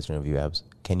one more question of you, Abz.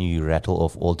 Can you rattle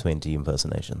off all 20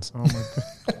 impersonations? Oh my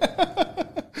God.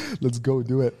 Let's go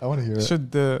do it. I want to hear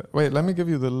it. Wait, let me give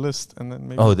you the list and then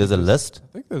maybe. Oh, there's a list? I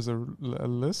think there's a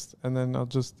list, and then I'll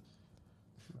just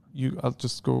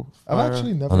go. I've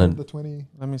actually never heard the 20.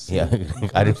 Let me see. Yeah,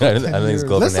 I don't think it's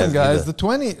Golden Listen, guys, either. the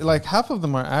 20, like half of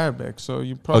them are Arabic, so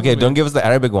you probably. Okay, don't give us the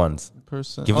Arabic ones.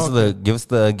 Person. Give us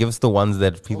the ones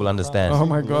that people understand. Oh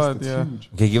my God, yeah.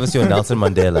 Okay, give us your Nelson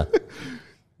Mandela.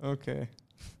 Okay.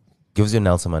 Give us your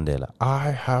Nelson Mandela. I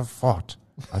have fought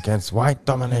against white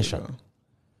domination.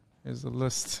 Here's the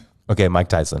list. Okay, Mike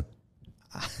Tyson.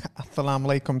 Assalamu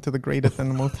alaikum to the greatest and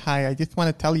the most high. I just want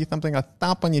to tell you something. I'll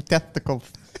stomp on your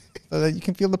testicles so that you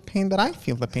can feel the pain that I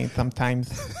feel the pain sometimes.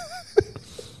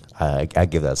 I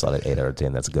give that a solid 8 out of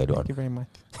 10. That's a good one. Thank you very much.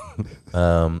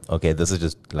 Okay, this is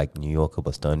just like New York or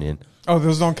Bostonian. Oh,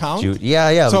 those don't count?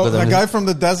 Yeah. So the guy from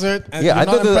the desert, and you're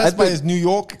not impressed by his New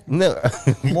York? No.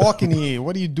 I'm walking here.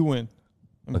 What are you doing?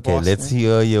 Okay, let's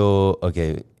hear your...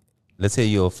 Okay, let's say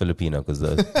you're Filipino because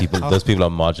those people are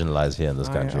marginalized here in this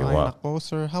country. Wow.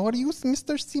 Sir. How are you,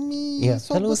 Mr. Simi? Yeah.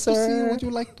 So Hello, good to see you. sir. Would you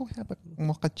like to have a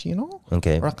mochaccino?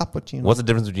 Okay. Or a cappuccino? What's the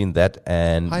difference between that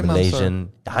and Hi,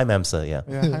 Malaysian? Hi, ma'am, sir. Yeah.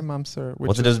 Yeah, hi, ma'am, sir.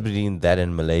 What's the difference between that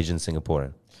and Malaysian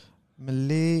Singaporean?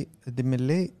 The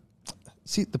Malay.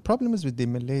 See, the problem is with the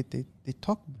Malay, they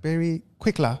talk very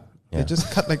quick. Yeah. They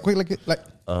just cut like quick,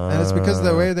 and it's because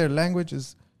the way their language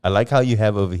is. I like how you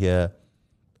have over here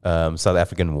South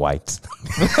African white.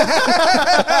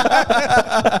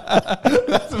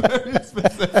 That's very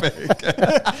specific.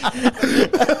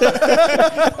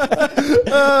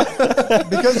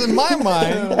 Because in my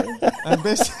mind, and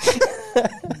based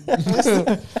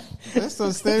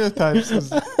on stereotypes,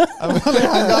 I've only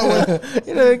hung out with.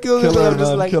 I'm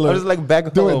just like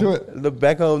back home. Do it.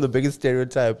 Back home, the biggest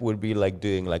stereotype would be like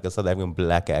doing like a South African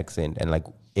black accent, and like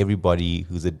everybody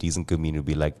who's a decent comedian would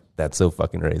be like, "That's so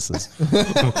fucking racist."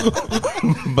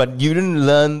 But you didn't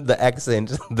learn the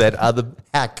accent that other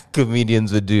hack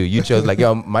comedians would do. You chose like,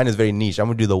 yo, mine is very niche. I'm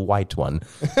gonna do the white one.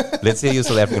 Let's hear your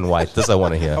South African white. This I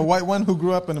want to hear. A white one who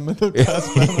grew up in a middle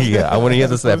class family. Yeah, I want to hear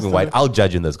the South African white. I'll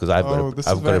judge in this because I've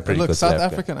got a pretty good South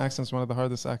African. African accent is one of the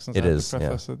hardest accents. It I have is. to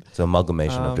preface it. It's an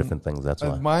amalgamation of different things. That's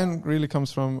why. Mine really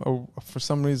comes from, for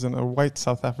some reason, a white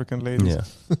South African lady. Yeah.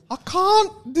 I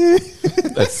can't do.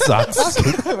 That sucks.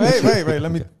 Wait.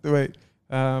 Let me wait.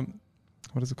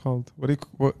 What is it called? What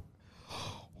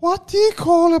do you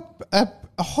call a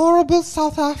horrible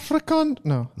South African?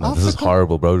 No, this is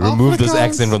horrible, bro. Remove this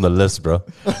accent from the list, bro.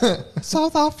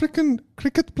 South African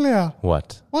cricket player.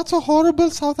 What? What's a horrible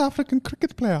South African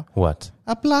cricket player? What?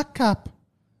 A black cap,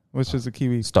 which is a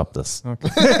Kiwi. Stop this. Okay.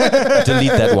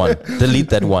 Delete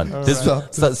that one. This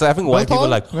South African white people are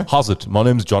like, how's it? My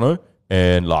name's Jono,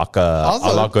 and like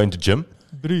I like going to gym.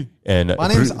 And my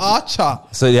name's Archer.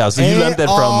 So you learned that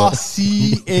from Archer.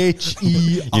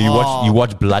 you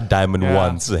watch Blood Diamond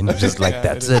once, and you're just like,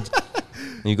 that's it.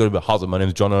 And you go to how's it? My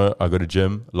name's Jono. I go to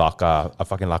gym. Like I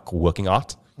fucking like working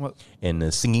out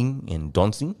and singing and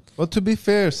dancing. Well, to be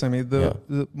fair, Sammy, the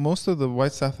most of the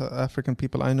white South African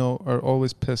people I know are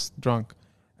always pissed drunk,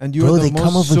 and you are the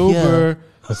most sober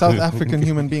South African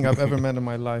human being I've ever met in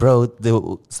my life, bro.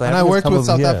 And I worked with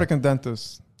South African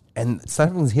dentists. And South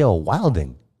Africans here are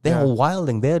wilding. They're Yeah.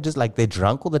 wilding. They're just like, they're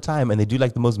drunk all the time and they do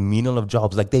like the most menial of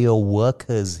jobs. Like they are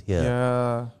workers here.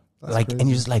 Yeah. Like, and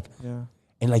you're just like, Yeah.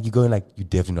 and like you go like, you're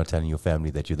definitely not telling your family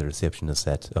that you're the receptionist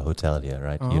at a hotel here,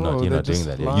 right? Oh, you're not they're doing just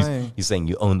that. lying. You're saying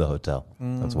you own the hotel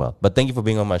as well. But thank you for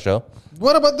being on my show.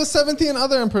 What about the 17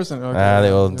 other impersonators? Okay. They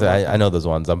all, I know those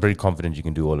ones. I'm pretty confident you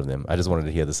can do all of them. I just wanted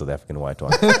to hear the South African white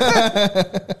one.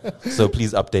 So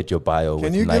please update your bio. Can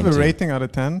with you 19. give a rating out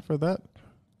of 10 for that?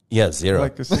 Yeah, 0.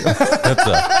 Like to see. That's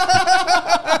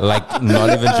like not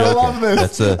even joking. I love this.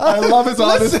 That's a I love his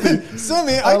honesty.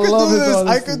 Simi, I love his I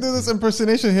honesty. could do this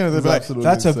impersonation here. They'd He's be like, absolutely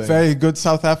that's a insane. very good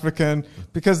South African,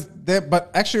 because but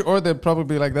actually, or they'd probably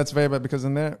be like, that's very bad, because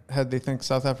in their head they think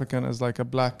South African is like a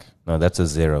black. no. That's a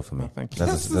 0 for me. Oh, thank you.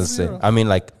 That's That's a 0. I mean,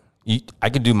 like I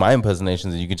could do my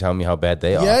impersonations and you can tell me how bad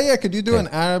they are. Yeah. Could you do Yeah. an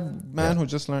Arab man who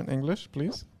just learned English,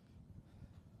 please?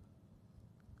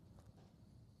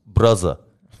 Brother,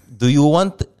 do you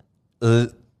want?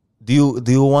 Do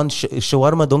you want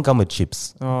shawarma? Don't come with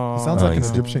chips. Oh, He sounds like an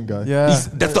he's- Egyptian guy. yeah.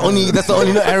 That's the only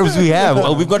Arabs we have.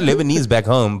 Well, we've got Lebanese back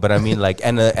home, but I mean like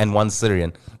and one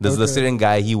Syrian. There's the Syrian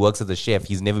guy. He works as a chef.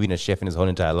 He's never been a chef in his whole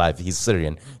entire life. He's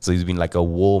Syrian, so he's been like a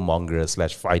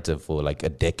warmonger / fighter for like a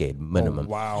decade minimum.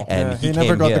 wow. And Yeah, he never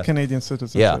came got here. the Canadian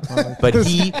citizenship. Yeah, but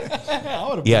he,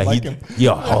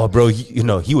 oh, bro,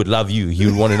 he would love you. He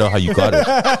would want to know how you got it.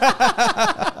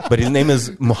 But his name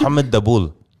is Muhammad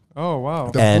Dabul, Oh,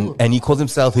 wow. and he calls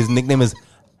himself. His nickname is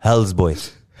Hell's Boy.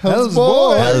 Hell's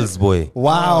boy. Hell's Boy.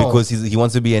 Wow. Because he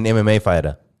wants to be an MMA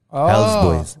fighter. Oh, Hell's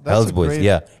Boys. that's Hell's a Boys. great-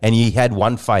 Yeah, and he had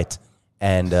one fight,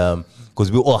 and because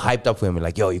we were all hyped up for him, we're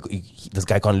like, yo, this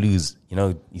guy can't lose. You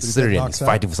know, he's get Syrian. knocked He's out?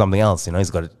 fighting for something else. You know,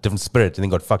 he's got a different spirit, and then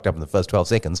got fucked up in the first 12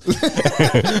 seconds. And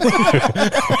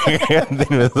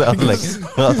then I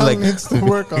was like, needs to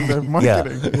work on their yeah.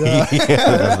 marketing. Yeah.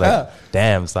 I was like,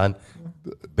 damn, son.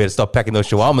 Better stop packing those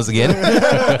shawarmas again.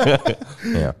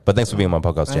 Yeah. But thanks for being on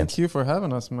my podcast, Thank gents. you for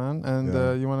having us, man.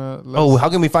 And you want to... Oh, how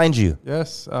can we find you?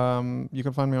 Yes. You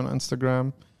can find me on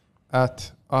Instagram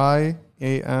at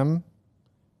IAM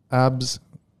Abz.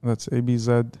 That's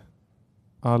ABZ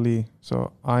Ali.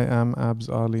 So I am Abz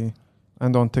Ali.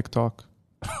 And on TikTok.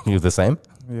 You're the same?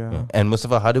 Yeah. And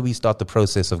Mustafa, how do we start the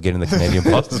process of getting the Canadian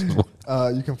passport?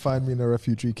 You can find me in a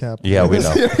refugee camp. Yeah, we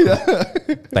know. Yeah.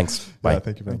 Thanks. Bye. Yeah,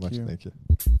 thank you very Thank much. you. Thank you.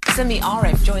 Simi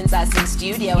Arif joins us in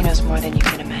studio. He knows more than you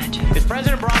can imagine. Is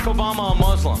President Barack Obama a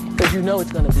Muslim? Because you know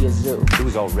it's going to be a zoo. It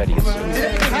was already a zoo. Did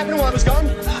anything happen while I was gone?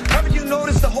 Haven't you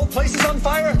noticed the whole place is on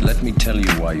fire? Let me tell you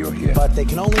why you're here. But they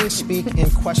can only speak in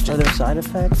Are question. there side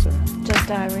effects? Or? Just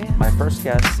diarrhea. My first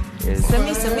guess is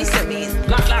Simi.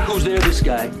 Black who's there, this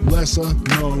guy. Lesser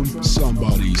known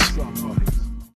somebodies.